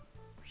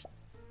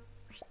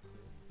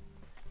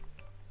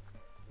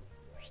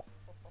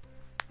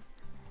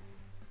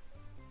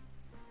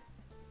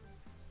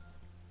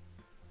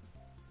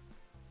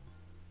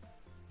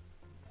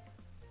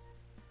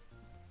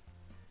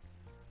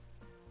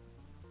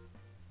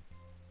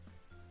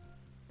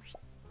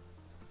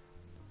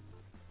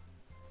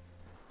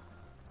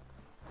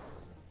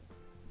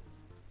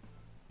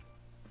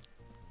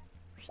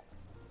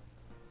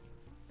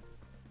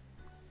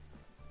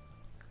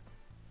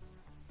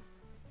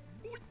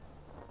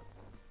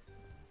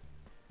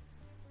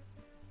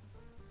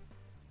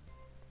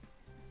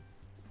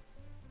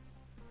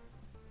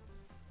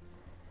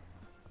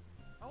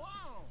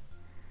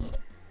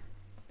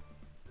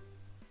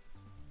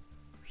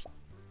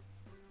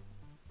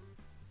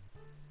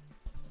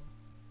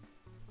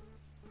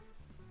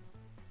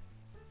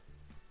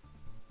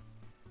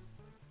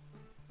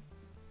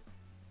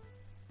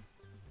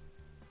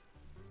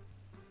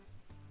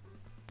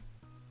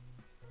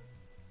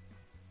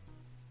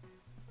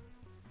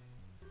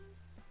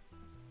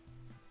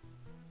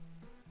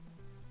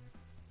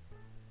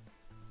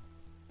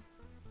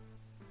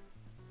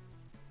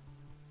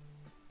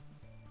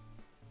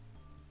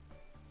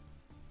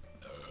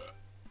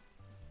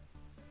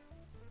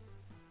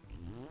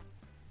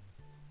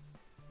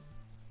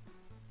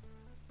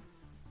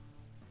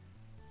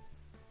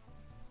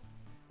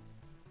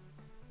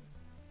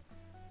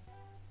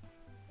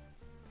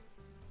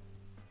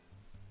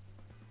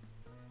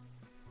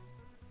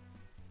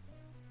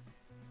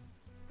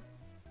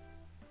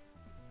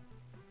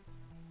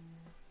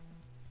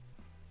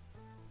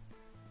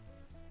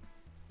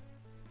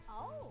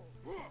 Oh.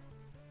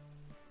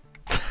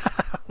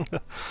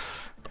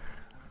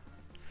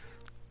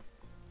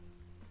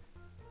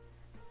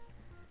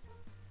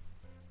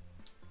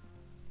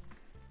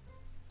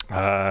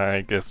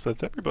 I guess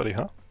that's everybody,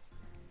 huh?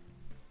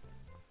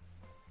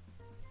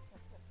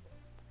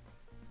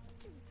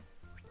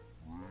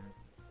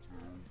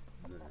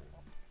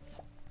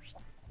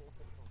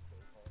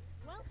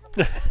 Well,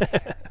 hello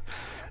there.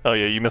 Oh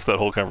yeah, you missed that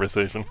whole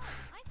conversation. I've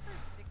heard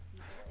 6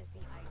 people is the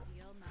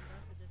ideal number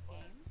for this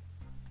game.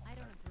 I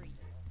don't agree.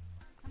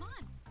 Come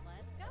on,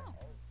 let's go.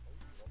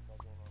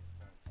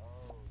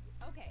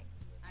 Okay,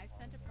 I've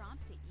sent a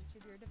prompt to each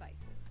of your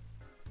devices.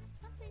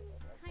 Something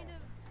kind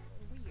of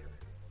weird.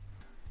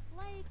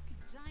 Like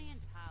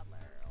giant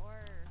toddler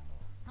or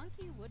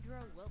hunky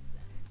Woodrow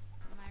Wilson.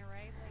 Am I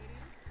right,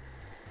 ladies?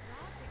 Draw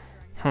a picture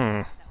on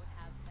your device that would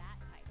have that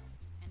title.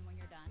 And when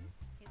you're done,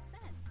 hit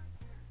send.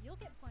 You'll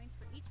get points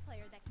for each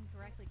player that can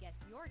correctly guess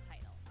your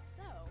title.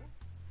 So,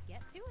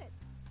 get to it.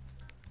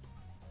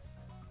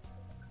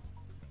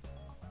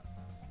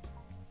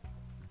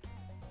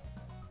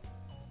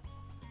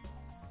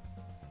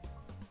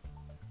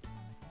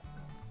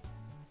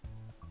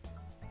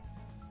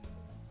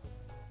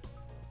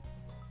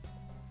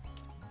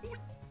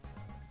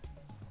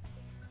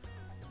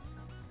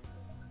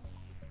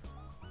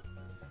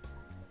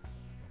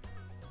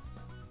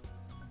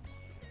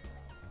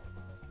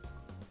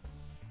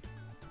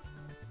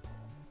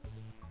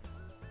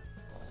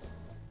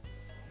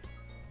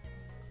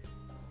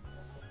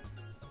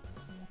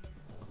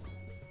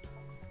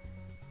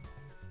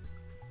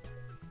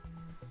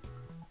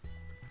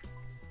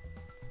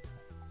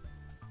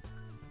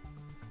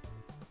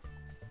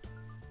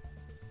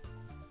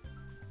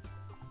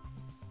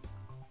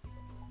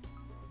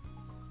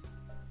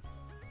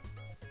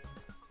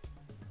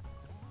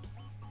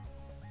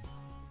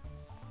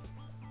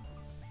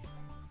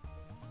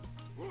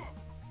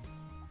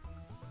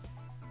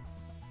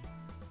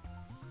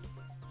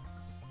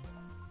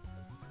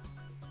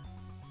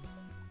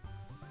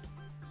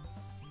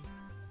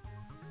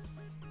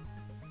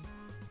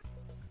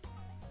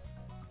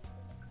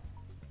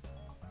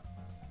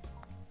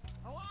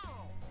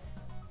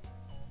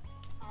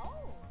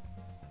 Oh.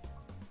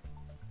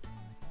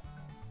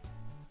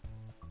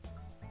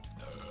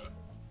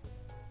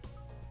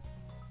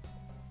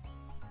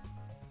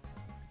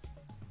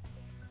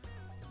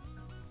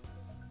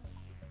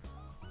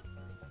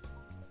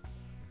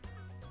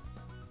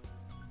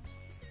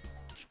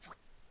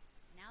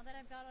 Now that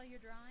I've got all your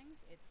drawings,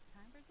 it's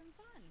time for some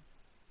fun.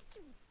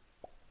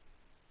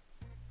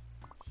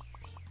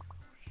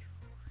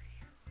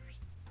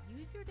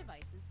 Use your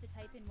devices to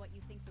type in what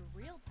you think the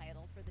real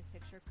title for this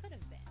picture could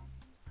have been.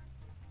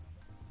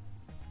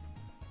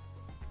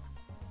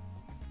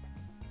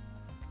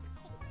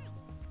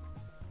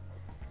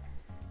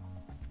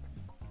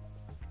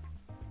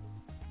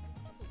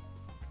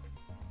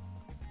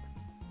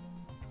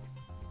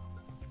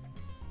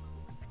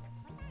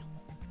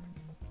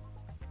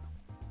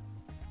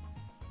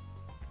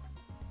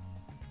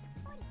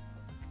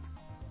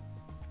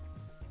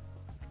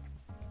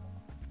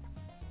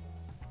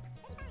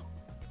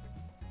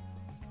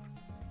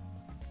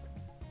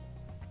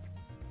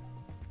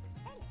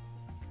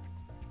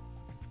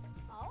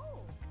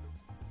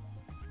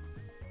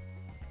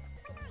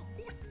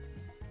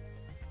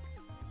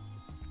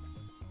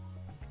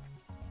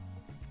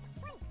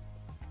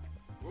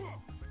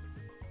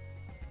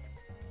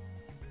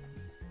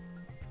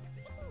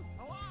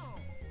 Oh!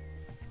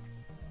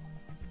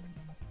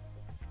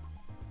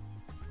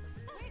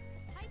 Quick,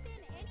 type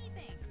in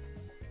anything.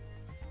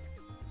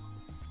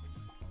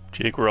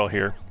 Jake, we're all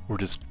here. We're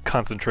just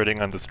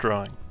concentrating on this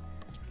drawing.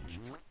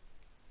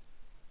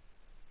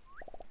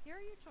 Here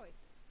are your choices.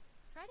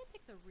 Try to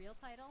pick the real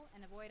title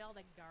and avoid all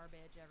the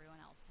garbage everyone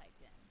else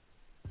typed in.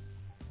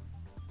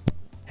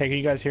 Hey, can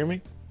you guys hear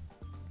me?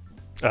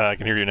 I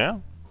can hear you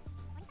now.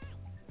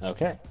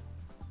 Okay.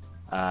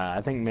 I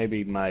think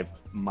maybe my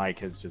mic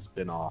has just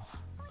been off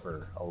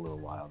for a little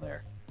while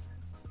there.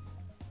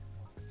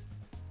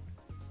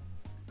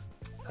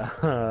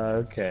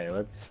 Okay,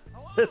 let's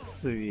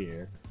see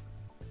here.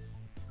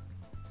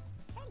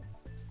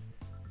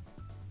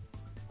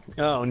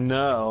 Oh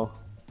no.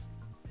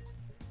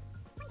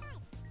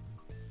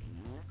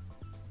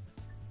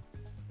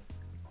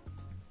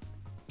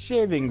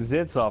 Shaving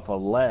zits off a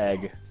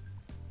leg.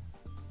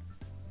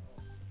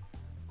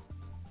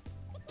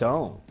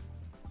 Don't.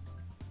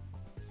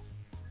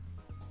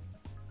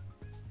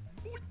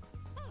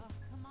 Oh,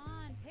 come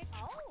on, pick.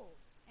 Oh!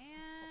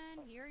 And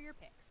here are your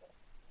picks.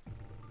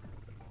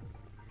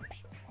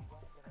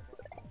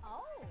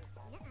 Oh!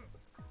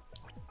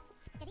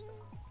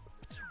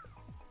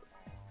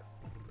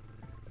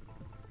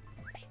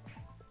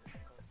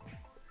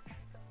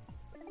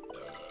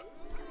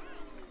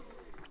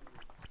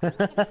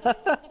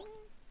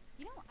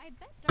 You know, I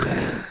bet Drawful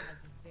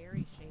has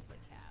very shapely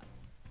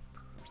calves.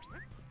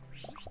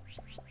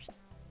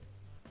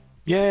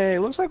 Yay,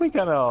 looks like we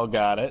kind of all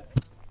got it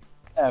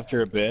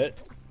after a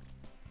bit.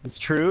 It's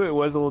true, it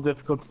was a little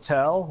difficult to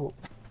tell.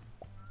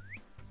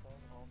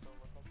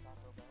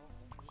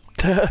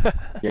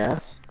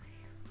 Yes.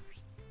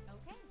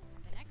 Okay,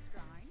 the next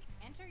drawing.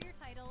 Enter your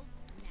titles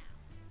now.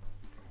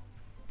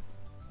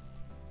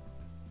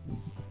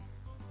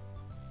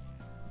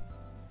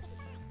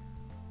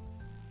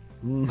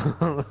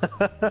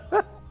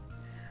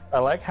 I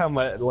like how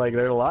much, like,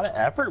 there's a lot of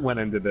effort went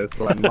into this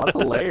one, lots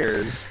of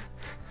layers.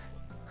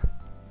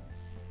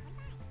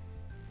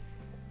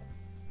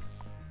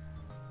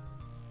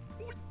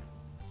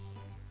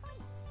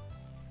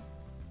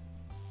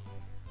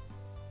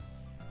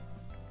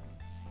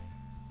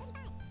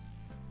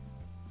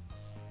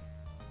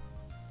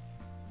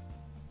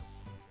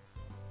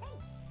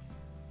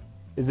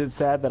 Is it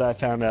sad that I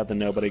found out that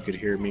nobody could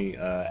hear me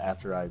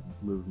after I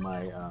moved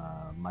my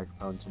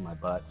microphone to my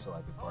butt so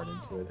I could fart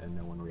into it and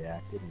no one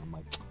reacted? And I'm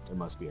like, there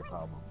must be a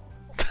problem.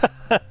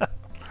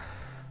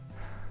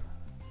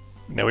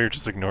 No, we were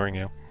just ignoring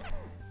you.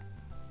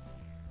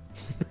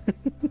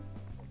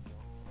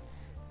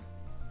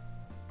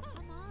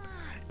 Come on.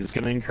 Just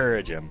gonna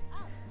encourage him.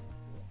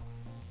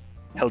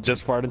 He'll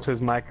just fart into his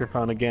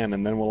microphone again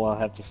and then we'll all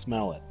have to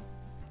smell it.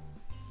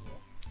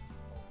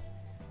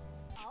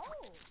 Oh!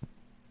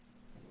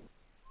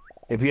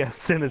 If he has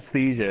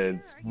synesthesia,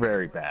 it's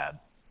very bad.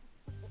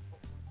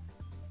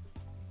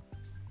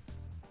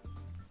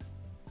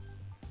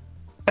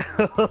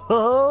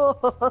 Well,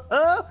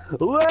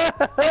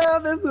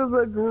 this was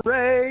a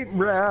great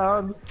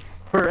round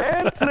for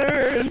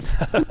answers.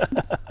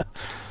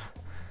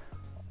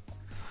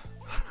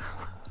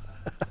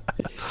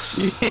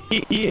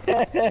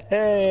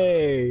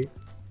 Yay!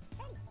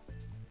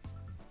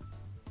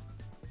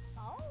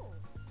 Oh!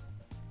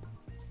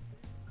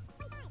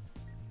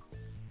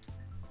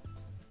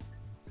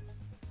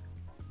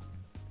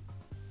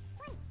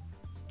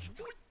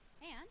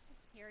 And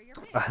here are your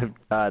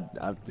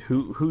picks.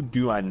 Who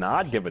do I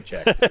not give a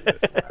check to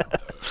this round?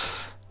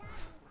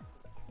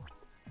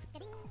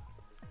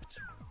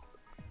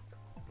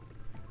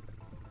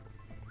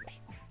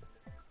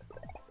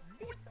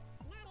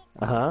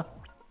 Uh-huh.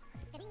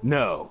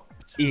 No.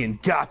 Ian,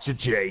 gotcha,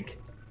 Jake.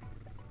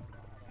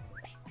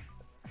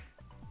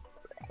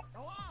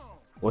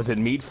 Was it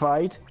meat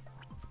fight?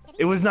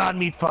 It was not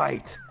meat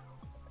fight.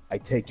 I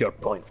take your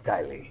point,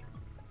 Kylie.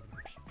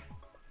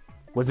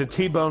 Was it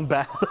T-bone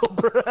battle,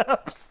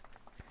 perhaps?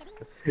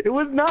 It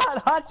was not.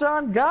 Hot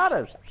John got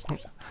us.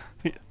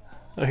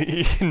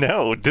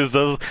 No, does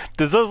those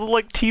look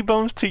like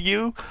T-bones to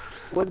you?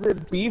 Was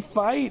it beef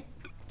fight?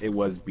 It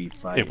was beef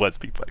fight. It was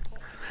beef fight.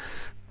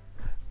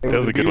 That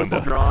was a good one, though.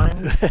 drawing.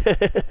 I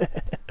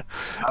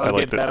would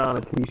liked get it. that on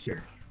a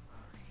t-shirt.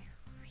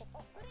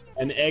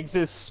 An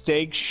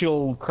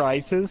existential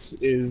crisis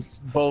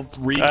is both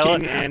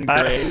reeking and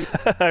great.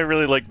 I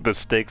really like the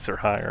stakes are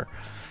higher.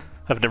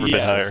 I've never been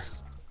higher.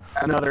 Yes.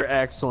 Another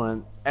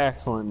excellent,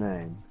 excellent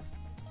name.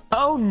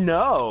 Oh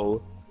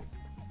no!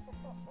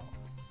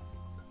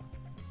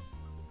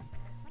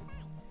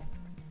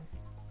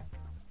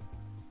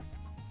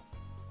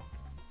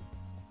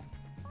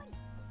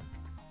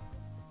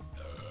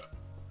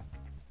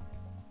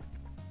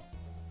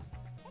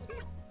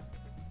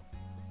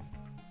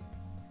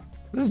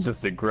 This is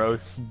just a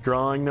gross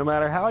drawing no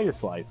matter how you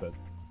slice it.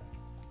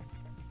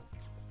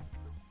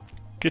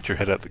 Get your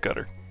head out the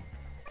gutter.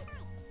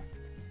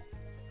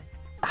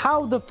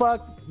 How the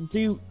fuck do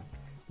you...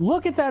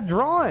 Look at that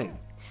drawing!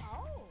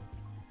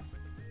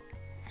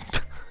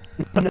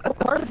 No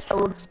part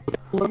of that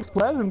looks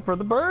pleasant for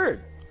the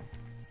bird.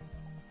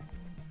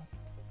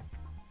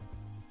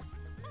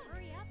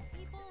 Hurry up,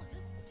 people!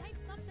 Just type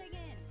something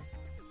in.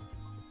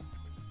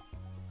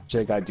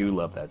 Jake, I do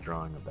love that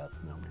drawing of that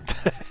snowman.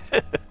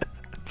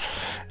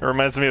 It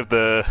reminds me of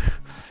the...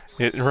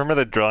 Remember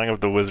that drawing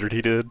of the wizard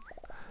he did?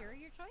 Here are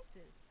your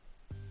choices.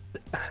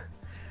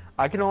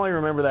 I can only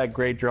remember that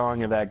great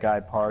drawing of that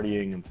guy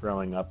partying and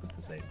throwing up at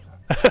the same time.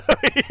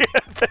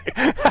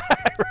 I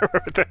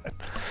remember that.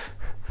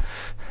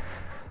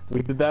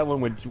 We did that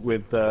one with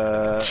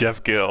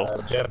Jeff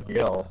Gill. Jeff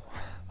Gill.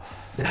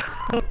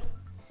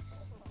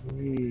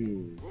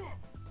 Ooh.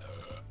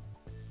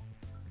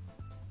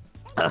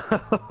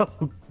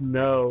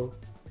 No.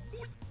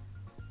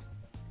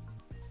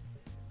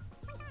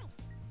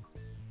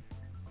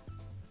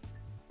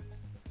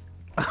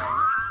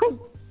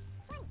 Oh,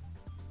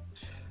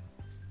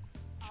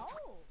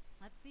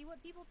 let's see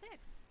what people picked.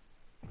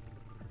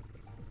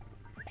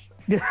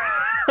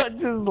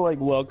 Just like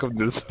welcome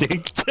to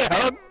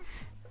Steaktown.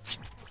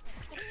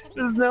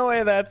 There's no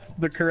way that's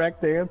the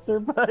correct answer,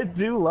 but I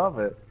do love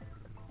it.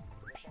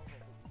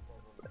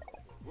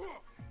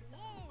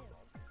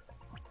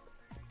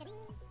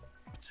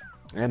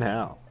 And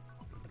how?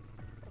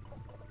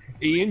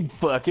 Ian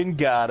fucking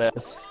got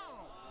us.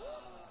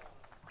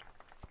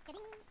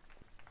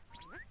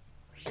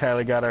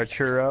 Kylie got our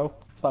churro.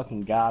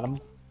 Fucking got him.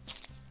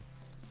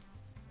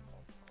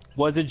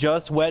 Was it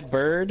just wet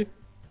bird?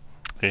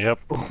 Yep.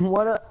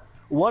 What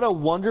a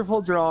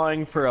wonderful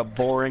drawing for a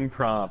boring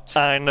prompt.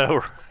 I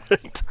know,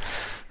 right? Type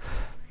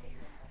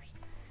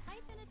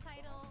in a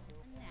title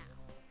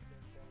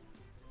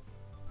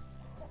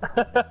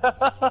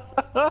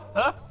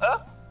now.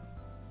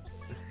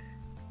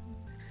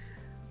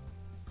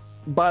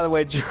 By the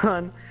way,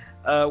 John,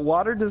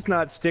 water does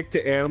not stick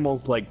to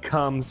animals like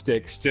cum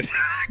sticks to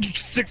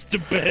sticks to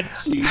bed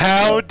sheets.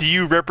 How do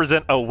you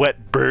represent a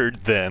wet bird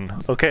then?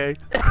 Okay.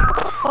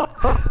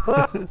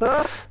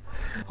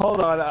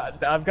 Hold on,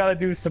 I've got to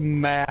do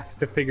some math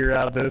to figure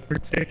out this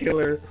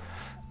particular.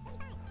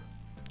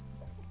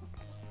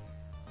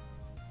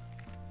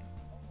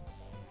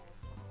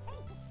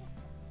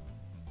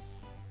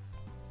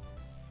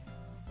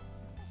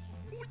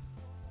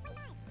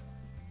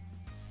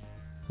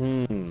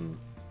 Hmm.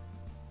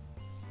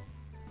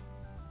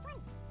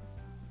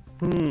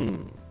 Hey,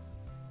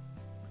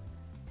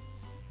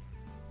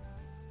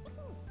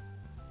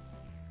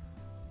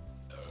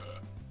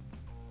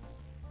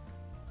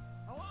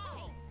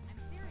 I'm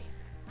serious.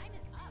 Time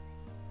is up.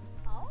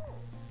 Oh.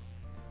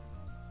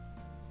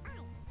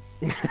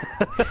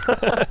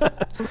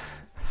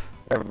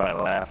 Everybody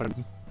laughing.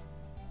 Just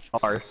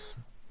farce.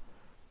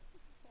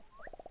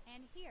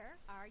 And here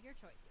are your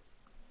choices.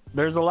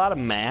 There's a lot of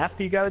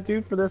math you got to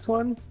do for this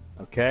one.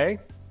 Okay,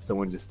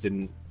 someone just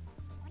didn't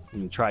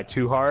try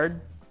too hard.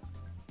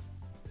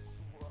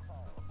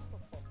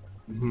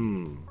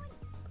 Hmm.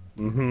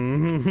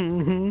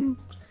 Mm-hmm.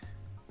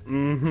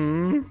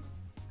 Mm-hmm.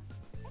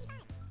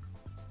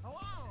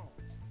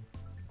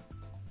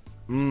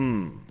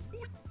 Hmm.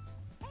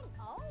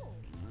 Oh.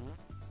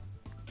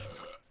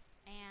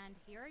 And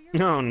here are your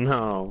Oh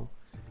no.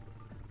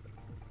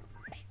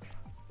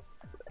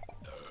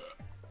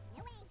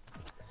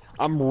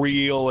 I'm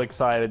real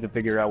excited to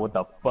figure out what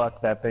the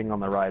fuck that thing on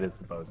the right is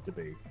supposed to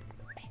be.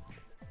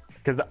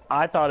 Because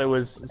I thought it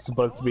was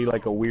supposed to be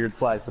like a weird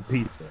slice of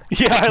pizza.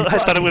 Yeah, I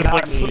thought it was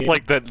got me.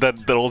 like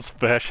that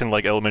old-fashioned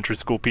like elementary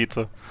school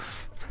pizza.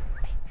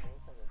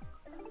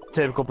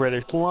 Typical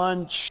British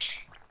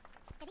lunch.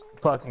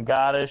 Fucking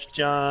goddess,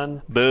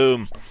 John.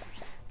 Boom.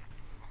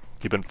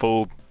 You've been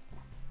fooled.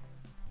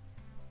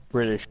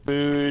 British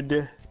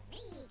food.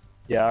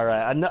 Yeah, all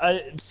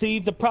right. See,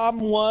 the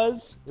problem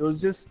was it was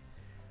just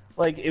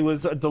like it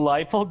was a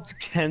delightful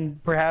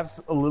and perhaps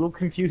a little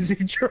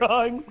confusing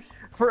drawing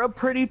for a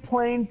pretty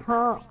plain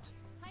prompt.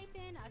 type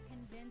in a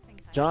convincing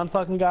title. John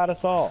fucking got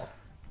us all.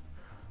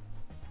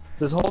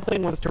 This whole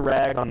thing was to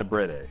rag on the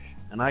British,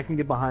 and I can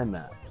get behind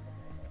that.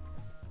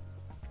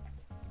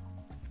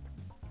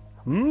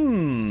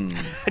 Hmm.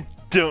 I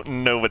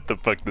don't know what the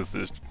fuck this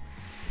is.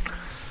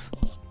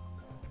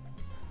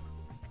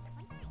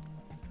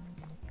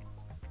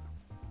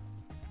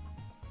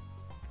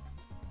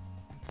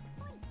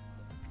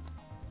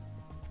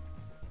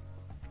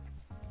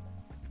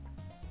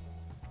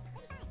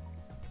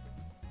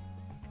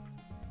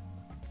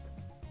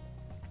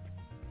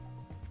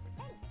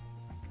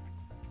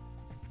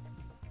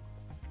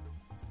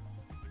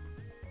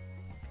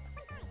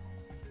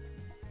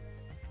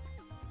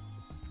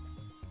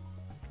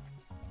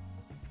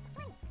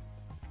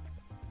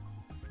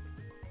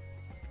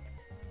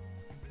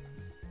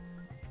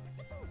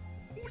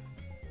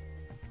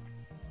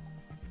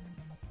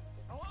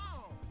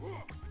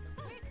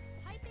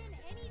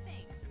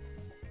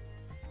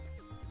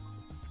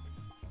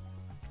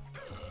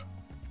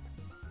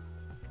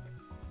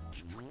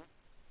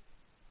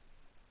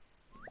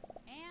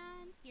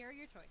 And here are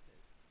your choices.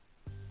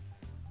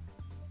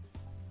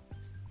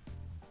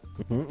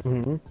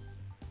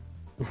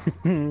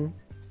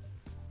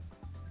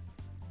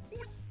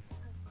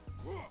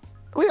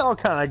 We all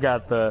kind of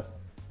got the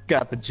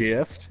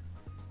gist.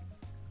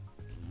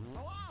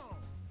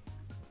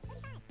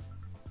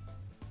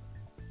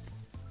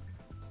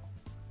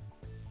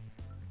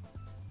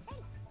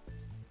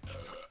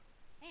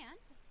 And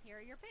here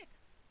are your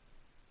picks.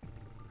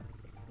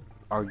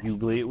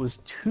 Arguably, it was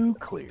too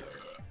clear.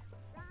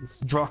 This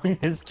drawing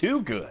is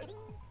too good.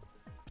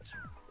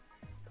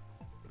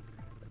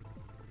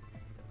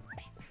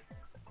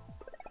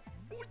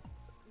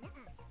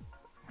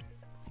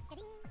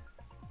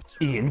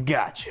 Ian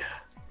gotcha.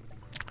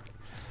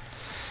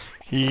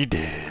 He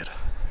did.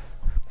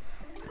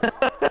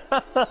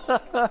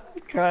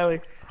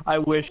 Kylie, I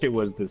wish it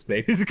was this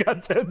baby's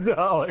got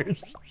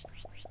 $10.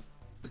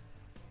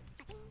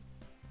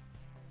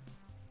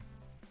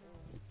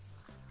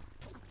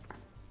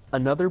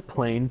 Another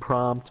plain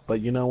prompt, but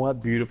you know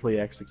what? Beautifully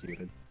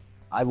executed.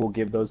 I will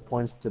give those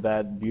points to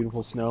that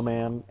beautiful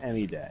snowman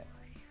any day.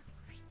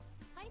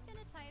 Type in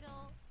a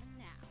title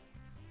now.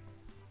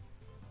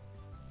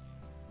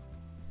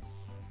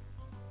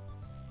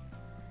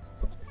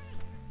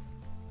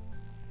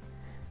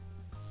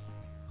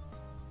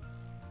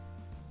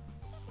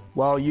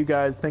 While you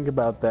guys think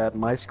about that,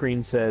 my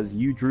screen says,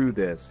 you drew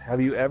this.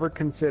 Have you ever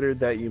considered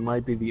that you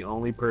might be the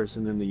only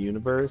person in the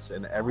universe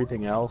and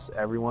everything else,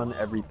 everyone,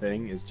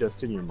 everything is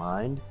just in your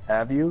mind?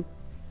 Have you?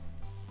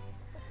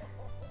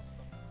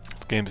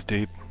 This game's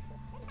deep.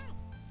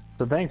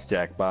 So thanks,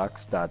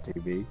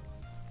 Jackbox.tv.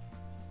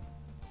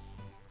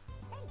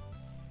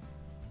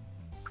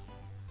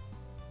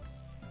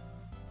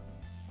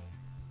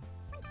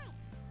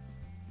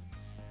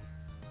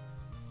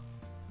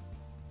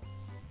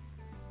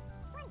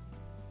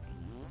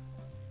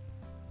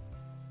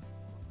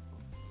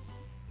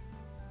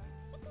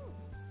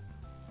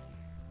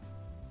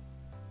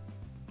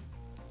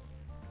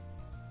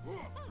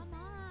 Come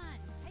on,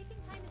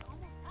 typing time is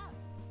almost up.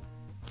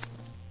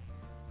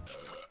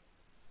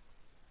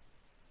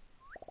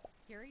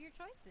 Here are your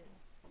choices.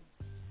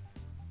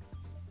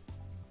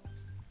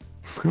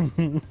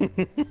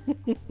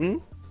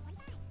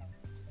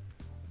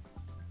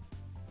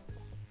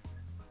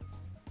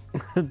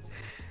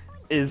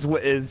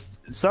 Is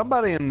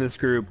somebody in this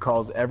group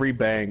calls every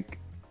bank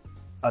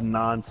a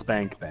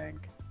non-spank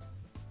bank?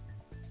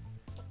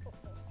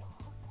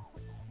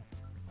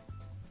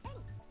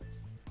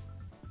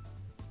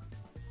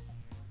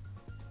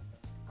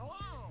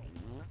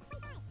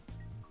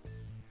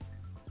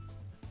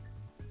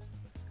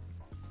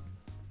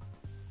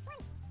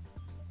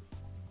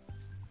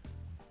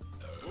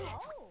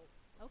 Oh,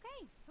 okay.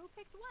 Who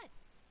picked what?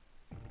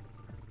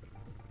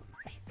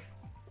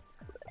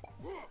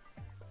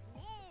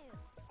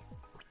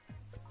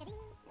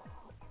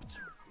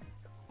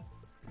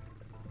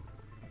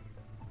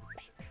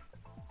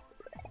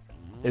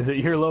 Is it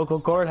your local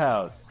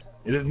courthouse?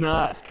 It is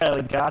not.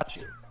 Kylie got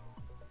you.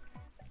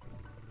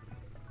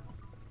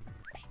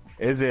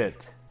 Is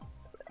it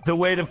the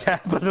weight of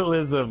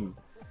capitalism?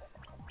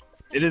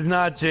 It is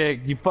not,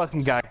 Jake. You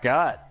fucking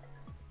got.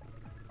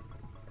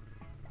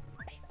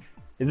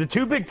 Is it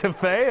too big to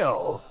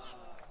fail?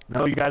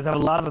 No, you guys have a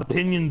lot of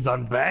opinions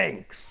on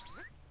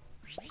banks.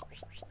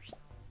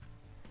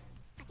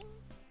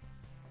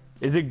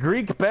 Is it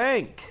Greek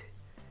bank?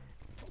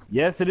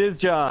 Yes, it is,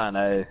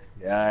 John.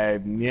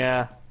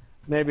 Yeah.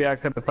 Maybe I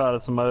could have thought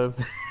of some other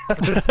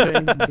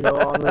things to go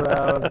on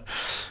around.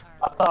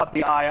 I thought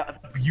the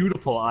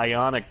beautiful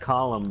ionic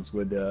columns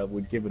would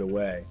give it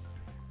away.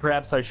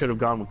 Perhaps I should have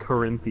gone with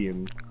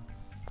Corinthian.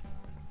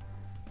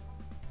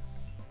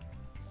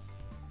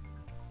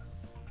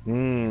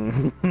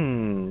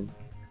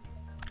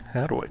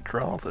 How do I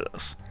draw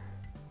this?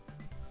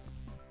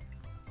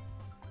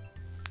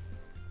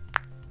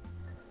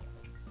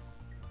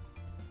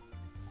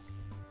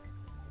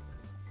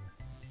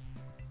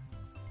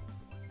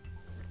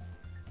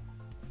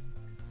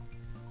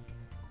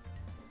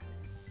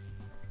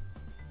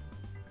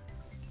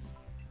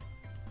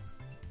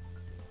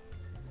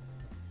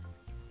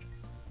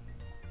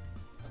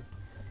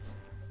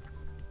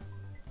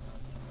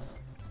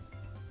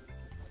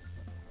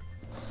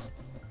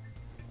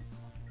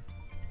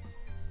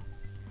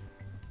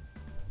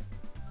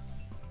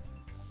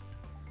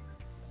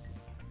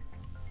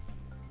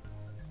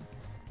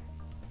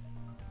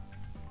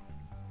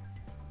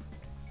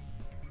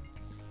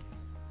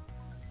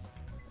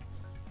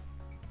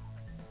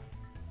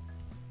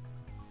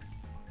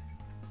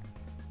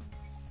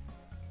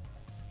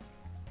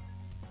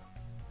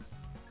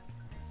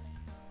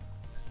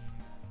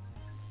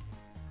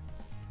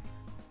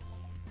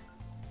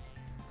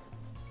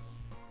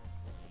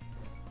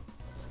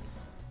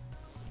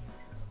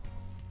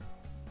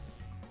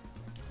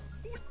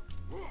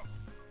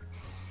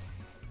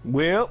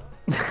 Well,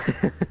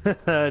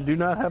 I do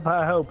not have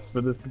high hopes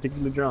for this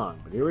particular drawing,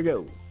 but here we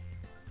go.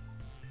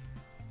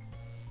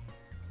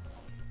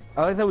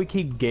 I like that we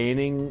keep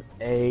gaining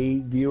a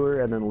viewer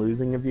and then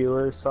losing a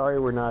viewer. Sorry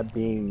we're not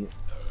being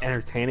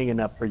entertaining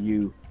enough for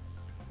you,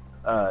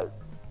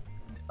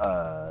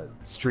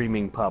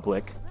 streaming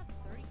public. You have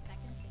 30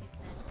 seconds to hit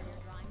send, or your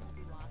drawing will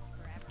be lost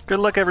forever. Good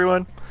luck,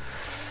 everyone.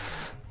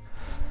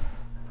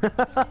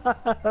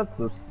 That's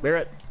the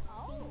spirit.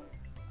 Oh.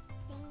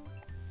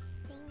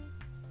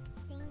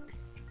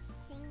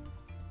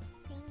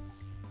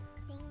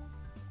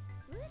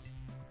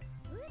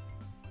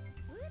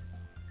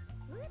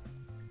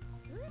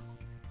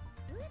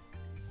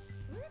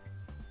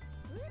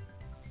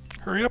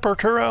 Hurry up,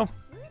 Arturo. I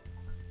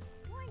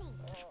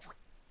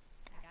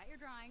got your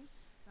drawings.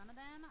 Some of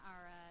them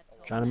are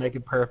Trying to make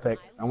it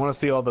perfect. I want to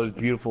see all those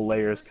beautiful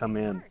layers come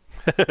in.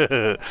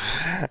 Good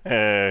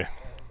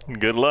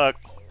luck.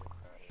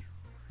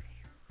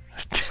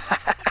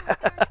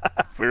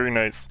 Very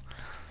nice.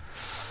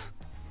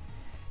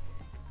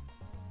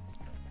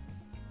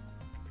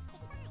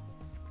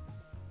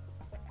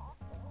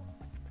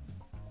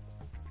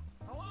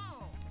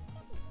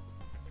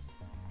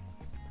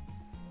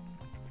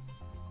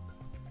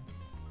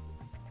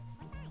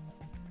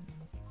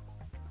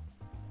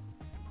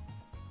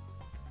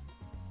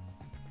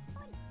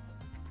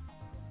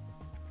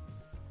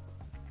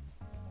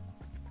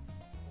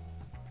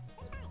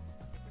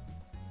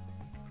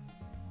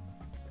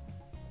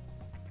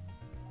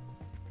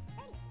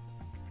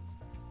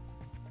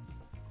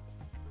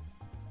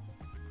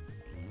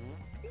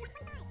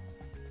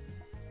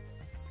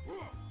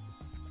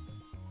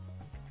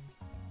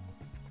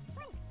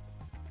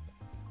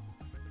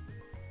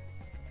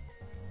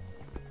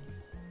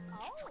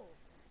 Oh.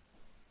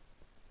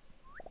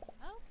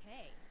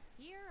 Okay,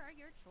 here are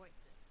your choices.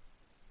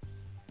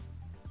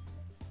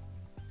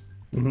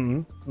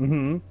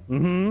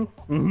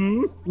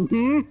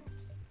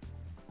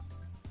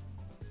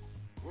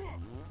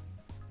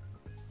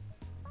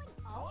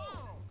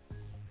 Oh.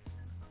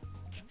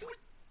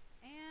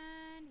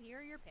 And here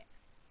are your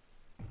picks.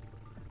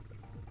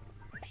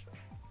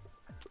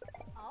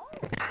 Oh.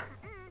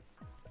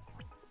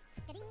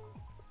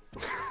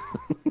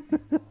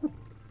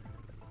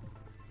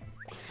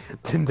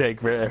 Didn't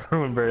take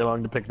everyone very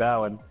long to pick that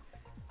one.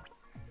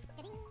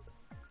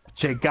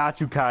 She got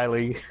you,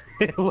 Kylie.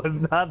 It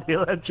was not the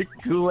electric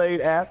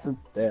Kool-Aid acid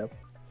test.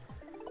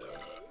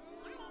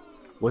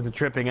 Was it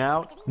tripping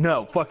out?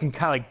 No, fucking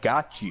Kylie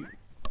got you.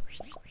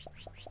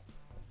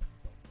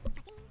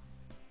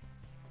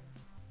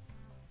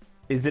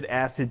 Is it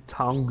acid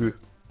tongue?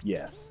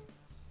 Yes.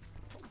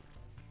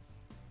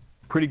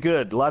 Pretty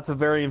good. Lots of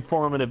very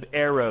informative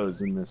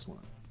arrows in this one.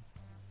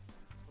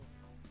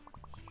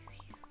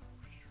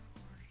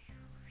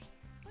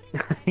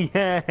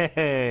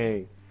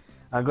 Yay!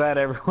 I'm glad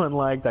everyone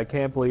liked. I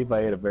can't believe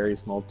I ate a very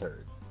small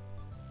turd.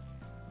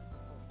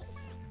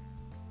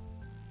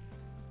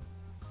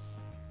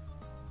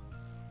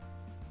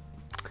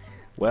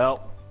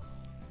 Well,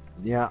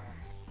 yeah.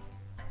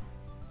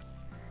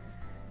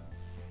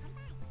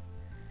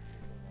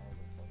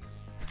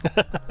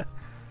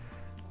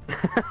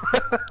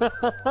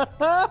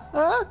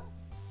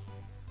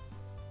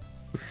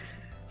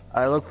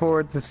 I look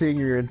forward to seeing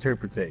your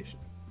interpretation.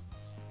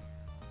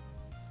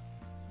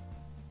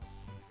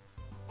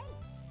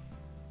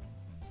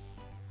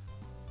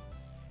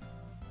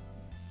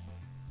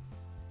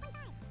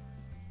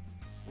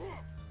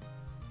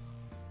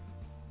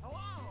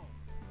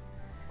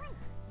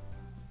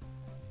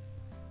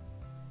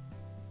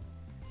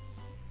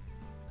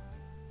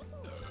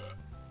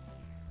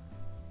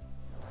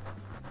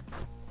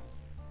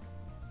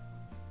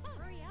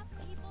 Hurry up,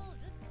 people.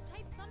 Just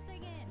type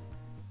something in.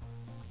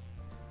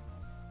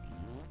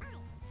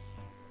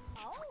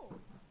 Oh.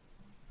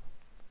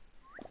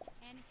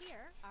 And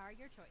here are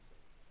your choices.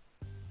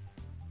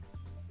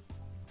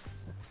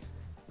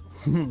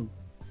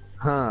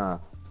 Huh.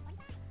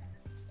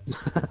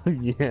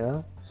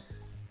 Yeah.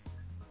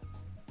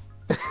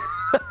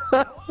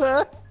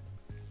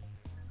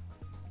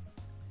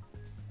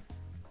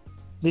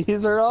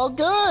 These are all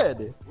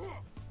good.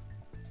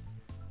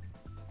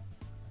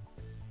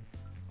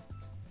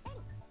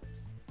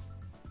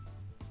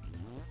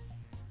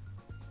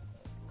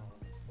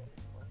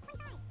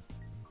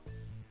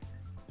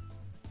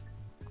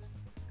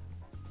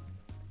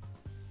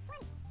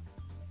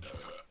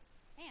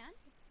 And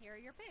here are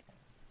your picks.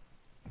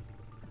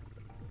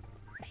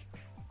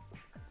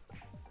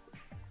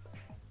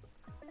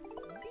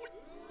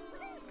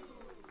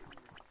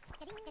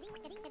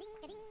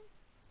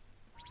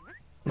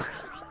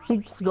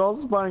 Skull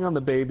spying on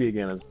the baby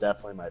again is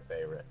definitely my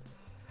favorite.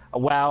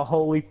 Wow,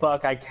 holy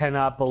fuck, I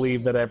cannot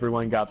believe that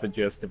everyone got the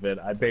gist of it.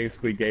 I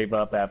basically gave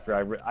up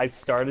after I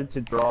started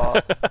to draw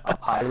a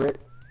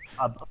pirate,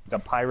 a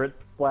pirate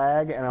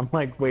flag, and I'm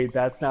like, wait,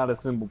 that's not a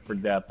symbol for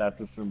death,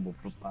 that's a symbol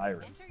for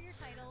pirates. Enter your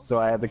title. So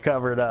I had to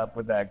cover it up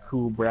with that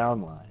cool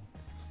brown line.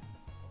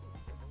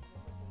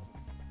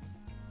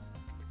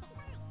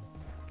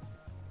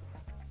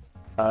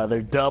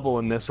 They're double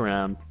in this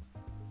round.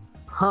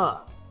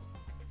 Huh.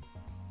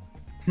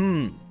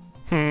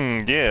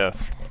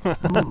 Yes.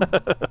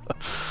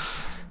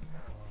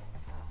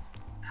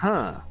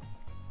 Huh.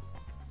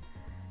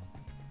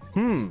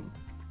 Hmm.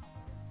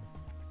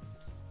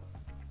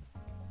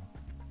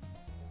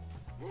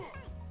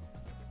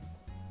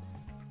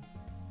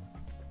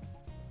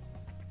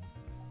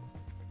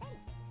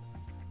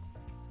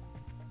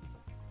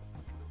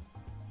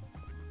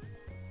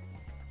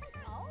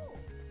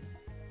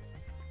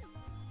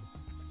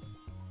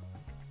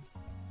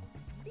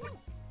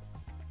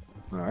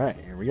 All right,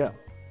 here we go.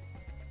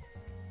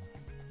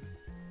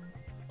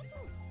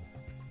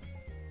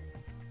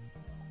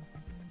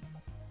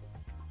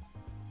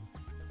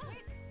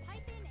 Quick,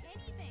 type in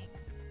anything.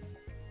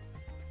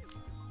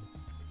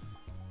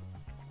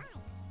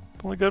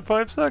 Only got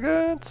 5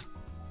 seconds.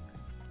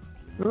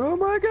 Oh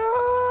my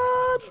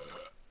god!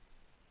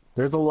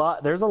 There's a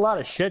lot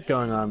of shit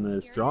going on in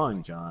this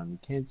drawing, John.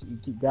 You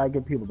gotta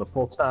give people the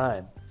full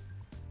time.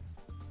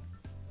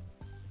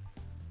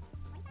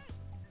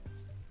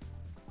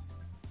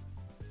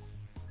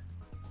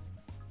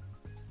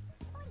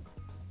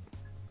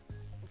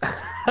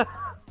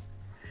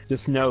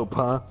 Just nope,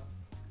 huh?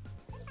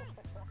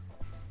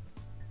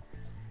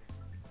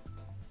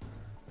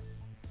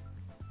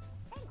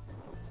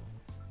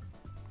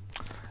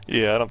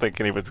 Yeah, I don't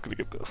think anybody's gonna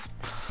get this.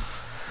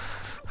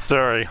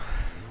 Sorry.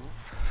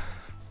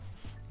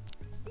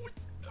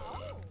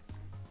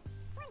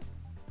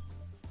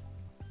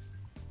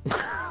 And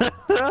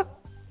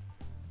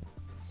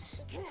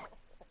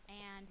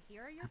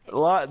here are your A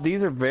lot.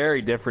 These are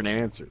very different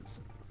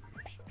answers.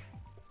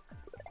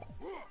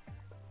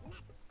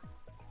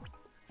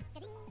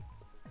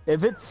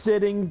 If it's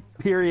sitting,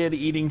 period,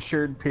 eating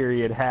shirt,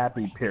 period,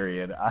 happy,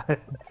 period,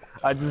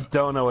 I just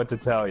don't know what to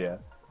tell you.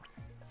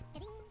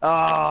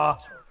 Ah,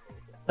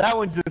 that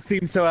one just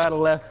seems so out of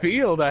left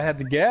field, I had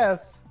to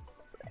guess.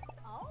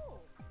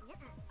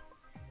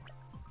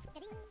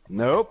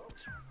 Nope.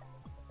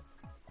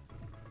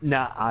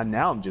 Now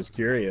I'm just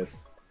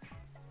curious.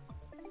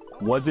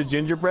 Was it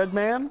Gingerbread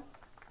Man?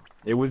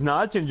 It was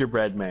not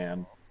Gingerbread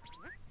Man.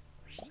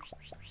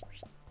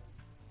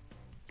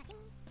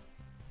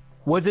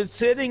 Was it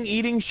sitting,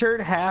 eating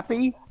shirt,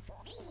 happy?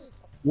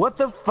 What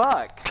the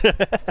fuck?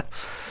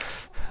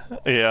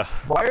 Yeah.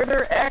 Why are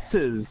there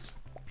X's?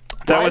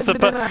 That Why was is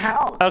it in a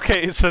house?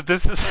 Okay, so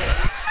this is.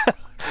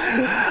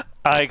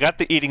 I got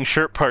the eating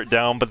shirt part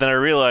down, but then I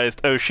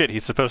realized, oh shit,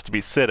 he's supposed to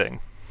be sitting.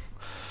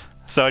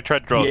 So I tried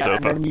to draw a Yeah,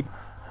 and sofa. then you...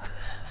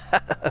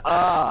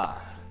 Ah.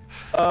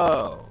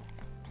 Oh.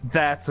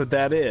 That's what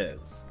that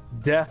is.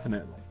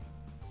 Definitely.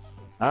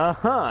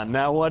 Uh-huh.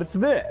 Now what's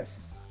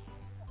this?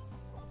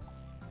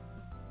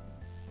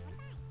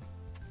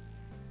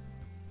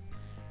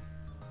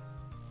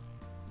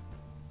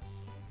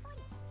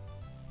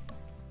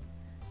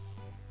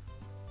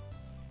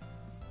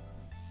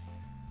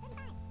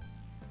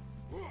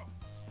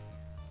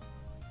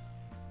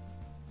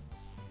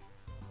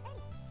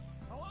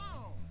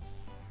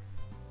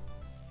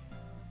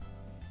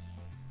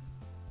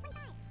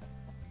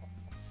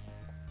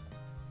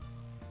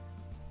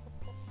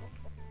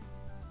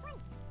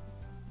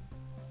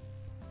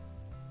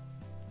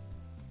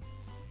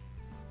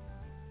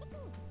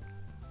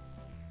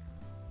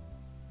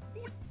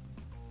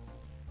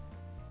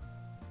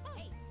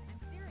 Hey, I'm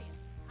serious.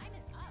 Time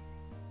is up.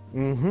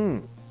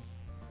 Mm-hmm.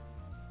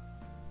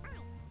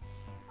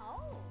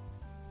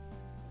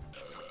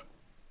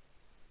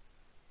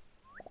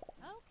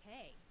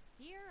 Okay,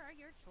 here are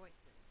your choices.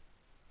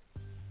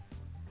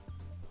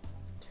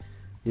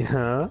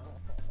 Yeah.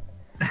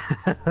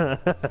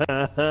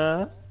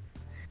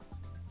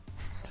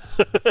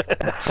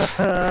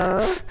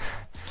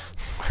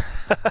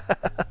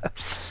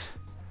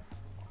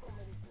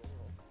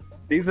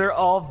 These are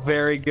all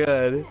very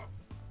good.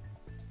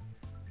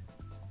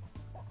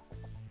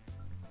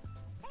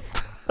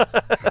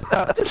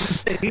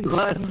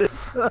 London,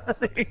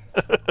 honey.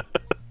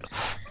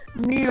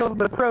 Neil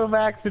the pro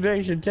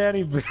vaccination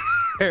teddy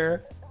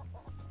bear.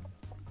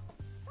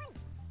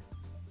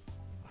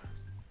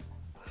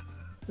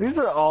 These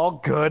are all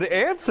good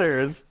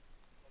answers.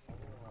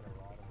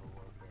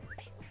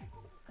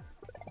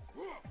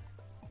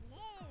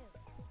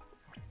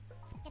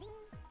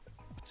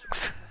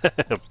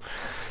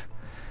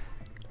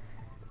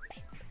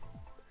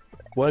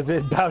 Was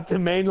it about to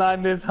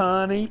mainline this,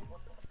 honey?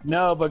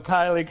 No, but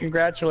Kylie,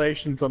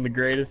 congratulations on the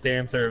greatest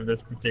answer of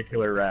this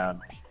particular round.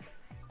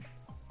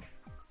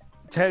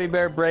 Teddy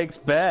bear breaks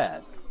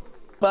bad.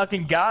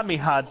 Fucking got me,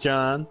 Hot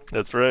John.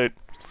 That's right.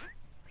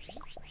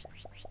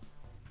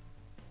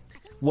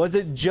 Was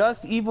it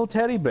just evil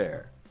teddy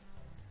bear?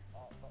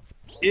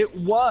 It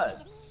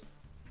was.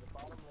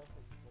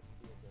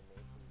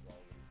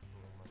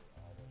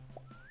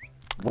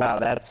 Wow,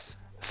 that's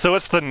So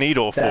what's the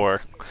needle for?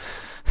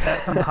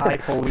 that's some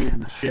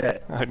highfalutin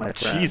shit, my friend.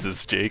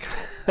 Jesus, Jake.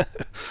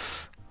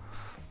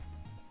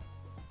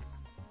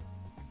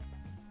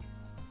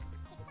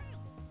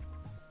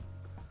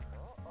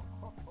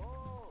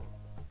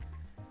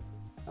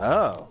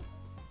 Oh.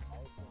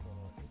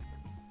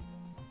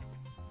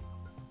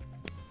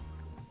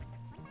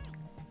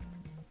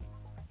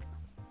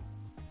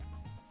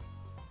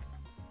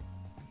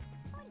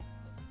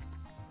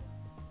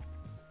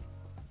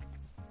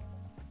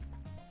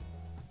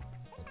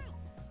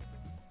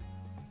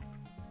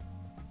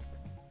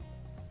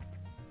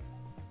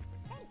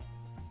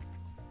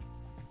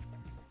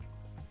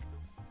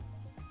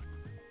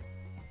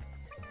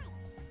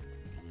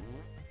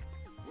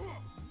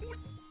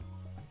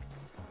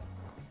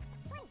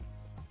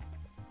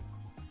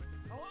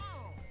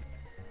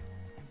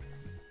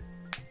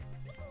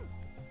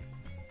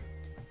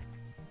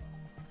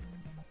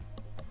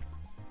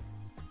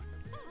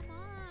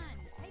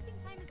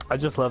 I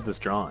just love this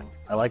drawing.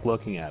 I like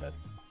looking at it.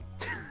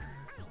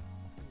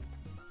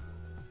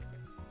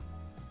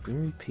 Give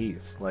me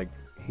peace. Like,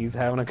 he's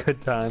having a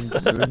good time,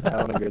 the moon's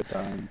having a good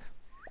time.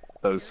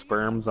 Those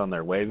sperms on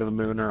their way to the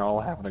moon are all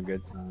having a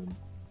good time.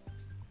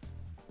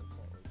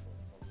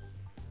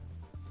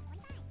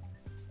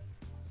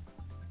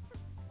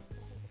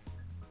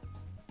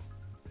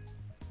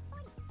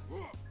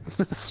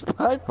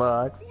 Spy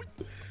Fox.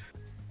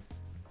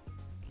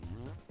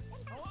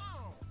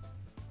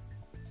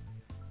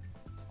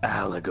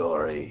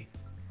 Allegory.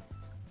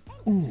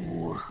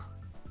 Ooh.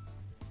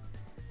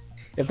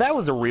 If that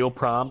was a real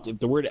prompt, if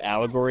the word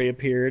allegory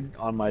appeared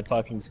on my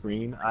fucking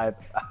screen, I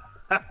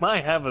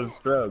might have a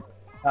stroke.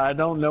 I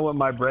don't know what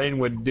my brain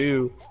would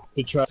do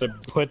to try to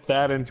put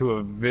that into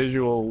a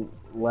visual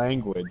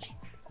language.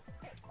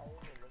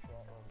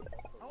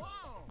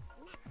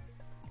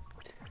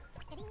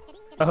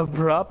 A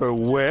proper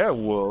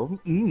werewolf?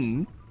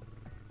 Mm.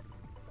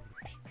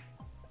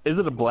 Is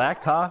it a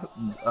black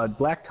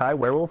tie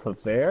werewolf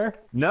affair?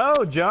 No,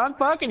 John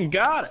fucking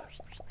got it.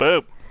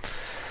 Boop.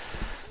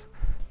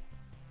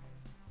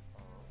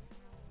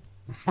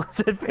 Was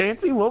it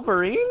Fancy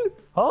Wolverine?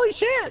 Holy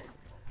shit!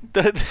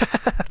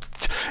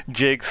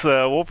 Jake's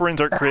Wolverines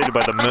aren't created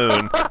by the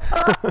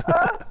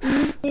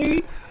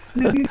moon.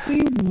 Did you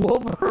see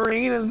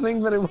Wolverine and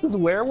think that it was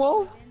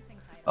werewolf?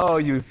 Oh,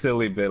 you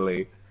silly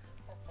Billy.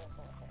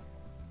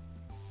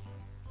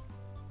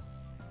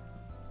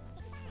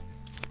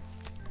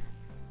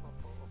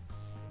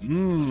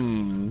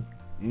 Mmm.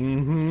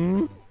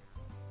 Mm-hmm.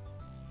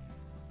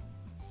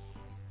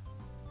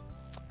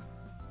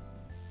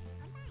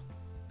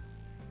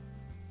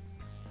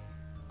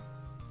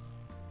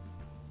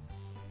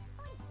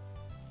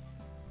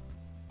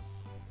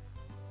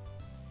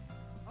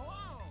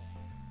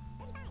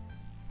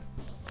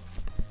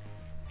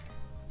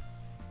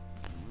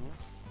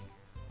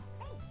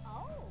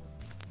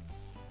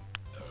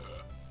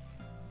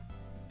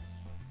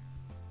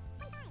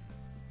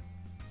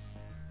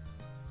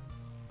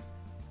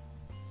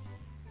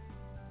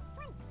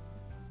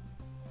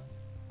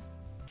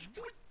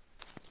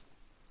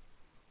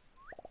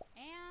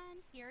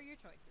 And here are your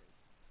choices.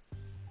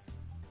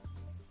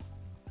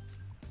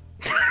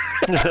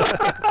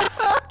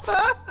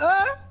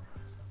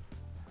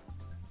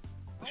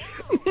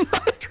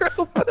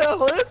 Micro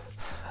pellets?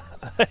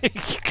 Oh.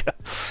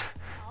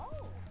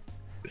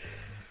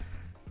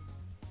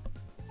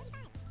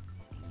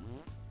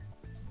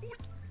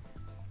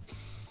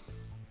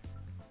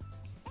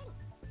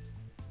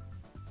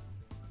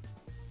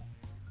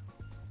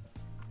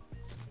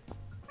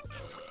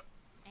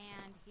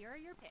 And here are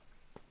your picks.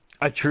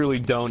 I truly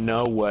don't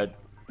know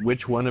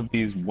which one of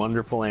these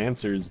wonderful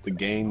answers the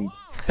game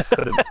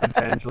could have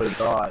potentially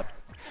thought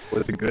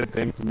was a good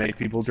thing to make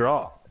people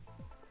draw.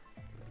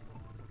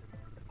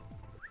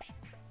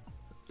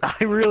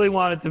 I really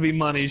want it to be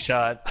Money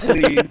Shot,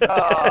 please.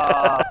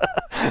 Oh,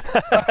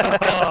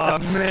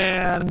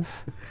 man.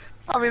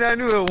 I mean, I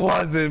knew it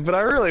wasn't, but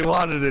I really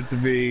wanted it to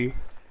be.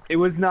 It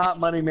was not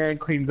Money Man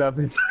cleans up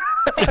his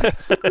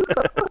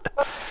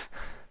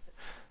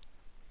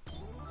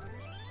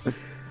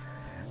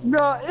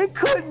No, it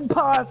couldn't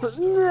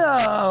possibly.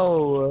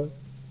 No!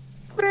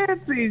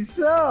 Fancy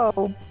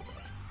soap!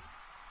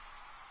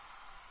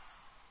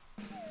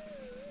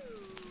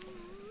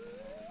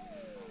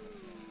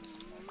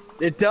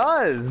 It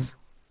does!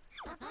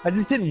 I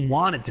just didn't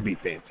want it to be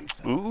Fancy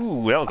soap.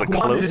 Ooh, that was a I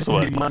wanted it close to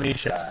one. be Money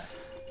Shot.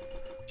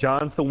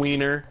 John's the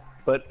wiener,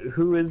 but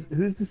who's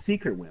the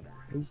secret winner?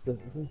 Who's the...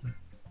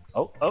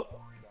 Oh.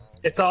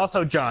 It's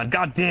also John.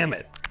 God damn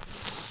it!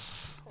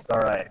 It's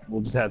alright.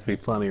 We'll just have to be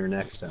funnier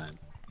next time.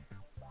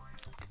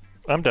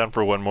 I'm down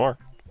for one more.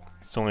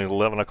 It's only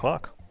 11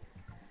 o'clock.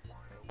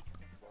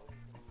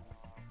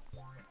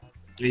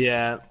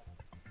 Yeah,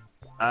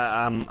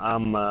 I'm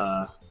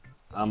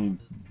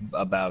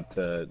about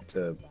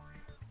to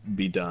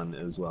be done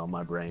as well.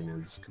 My brain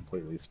is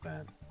completely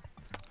spent.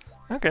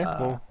 Okay,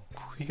 well,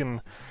 we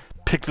can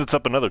pick this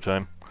up another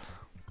time.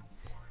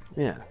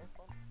 Yeah.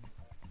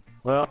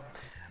 Well,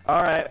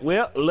 all right.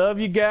 Well, love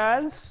you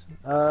guys.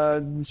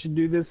 We should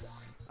do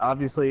this,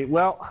 obviously.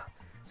 Well,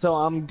 so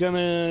I'm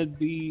gonna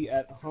be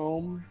at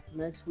home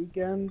next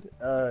weekend.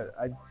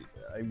 I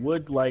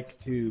would like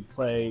to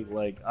play,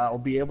 like, I'll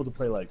be able to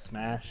play like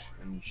Smash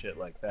and shit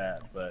like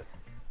that. But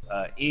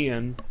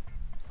Ian,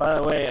 by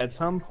the way, at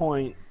some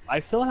point, I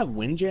still have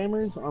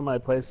Windjammers on my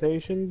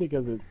PlayStation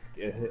because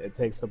it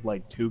takes up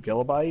like 2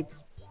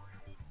 kilobytes.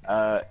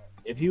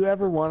 If you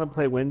ever want to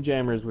play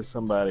Windjammers with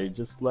somebody,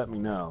 just let me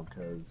know,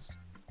 because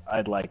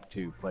I'd like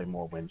to play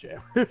more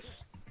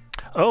Windjammers.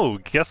 Oh,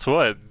 guess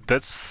what?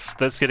 That's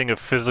getting a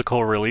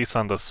physical release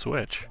on the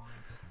Switch.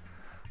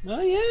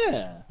 Oh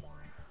yeah,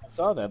 I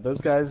saw that. Those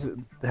guys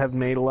have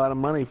made a lot of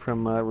money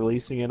from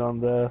releasing it on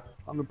the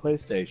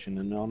PlayStation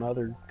and on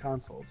other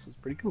consoles. It's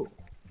pretty cool.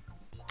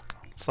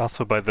 It's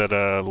also by that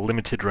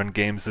Limited Run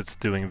Games that's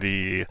doing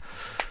the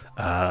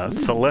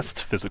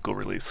Celeste physical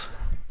release.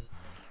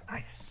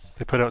 Nice.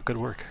 They put out good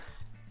work.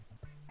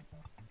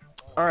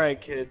 All right,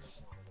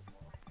 kids.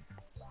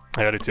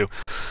 I do too.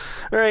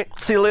 All right,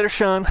 see you later,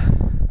 Sean.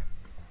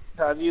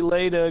 Talk to you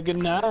later. Good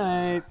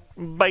night.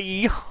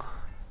 Bye.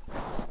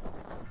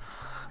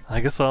 I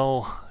guess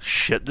I'll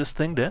shut this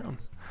thing down.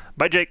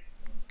 Bye, Jake.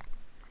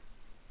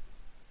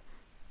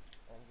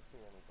 And just be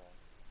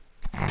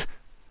anytime.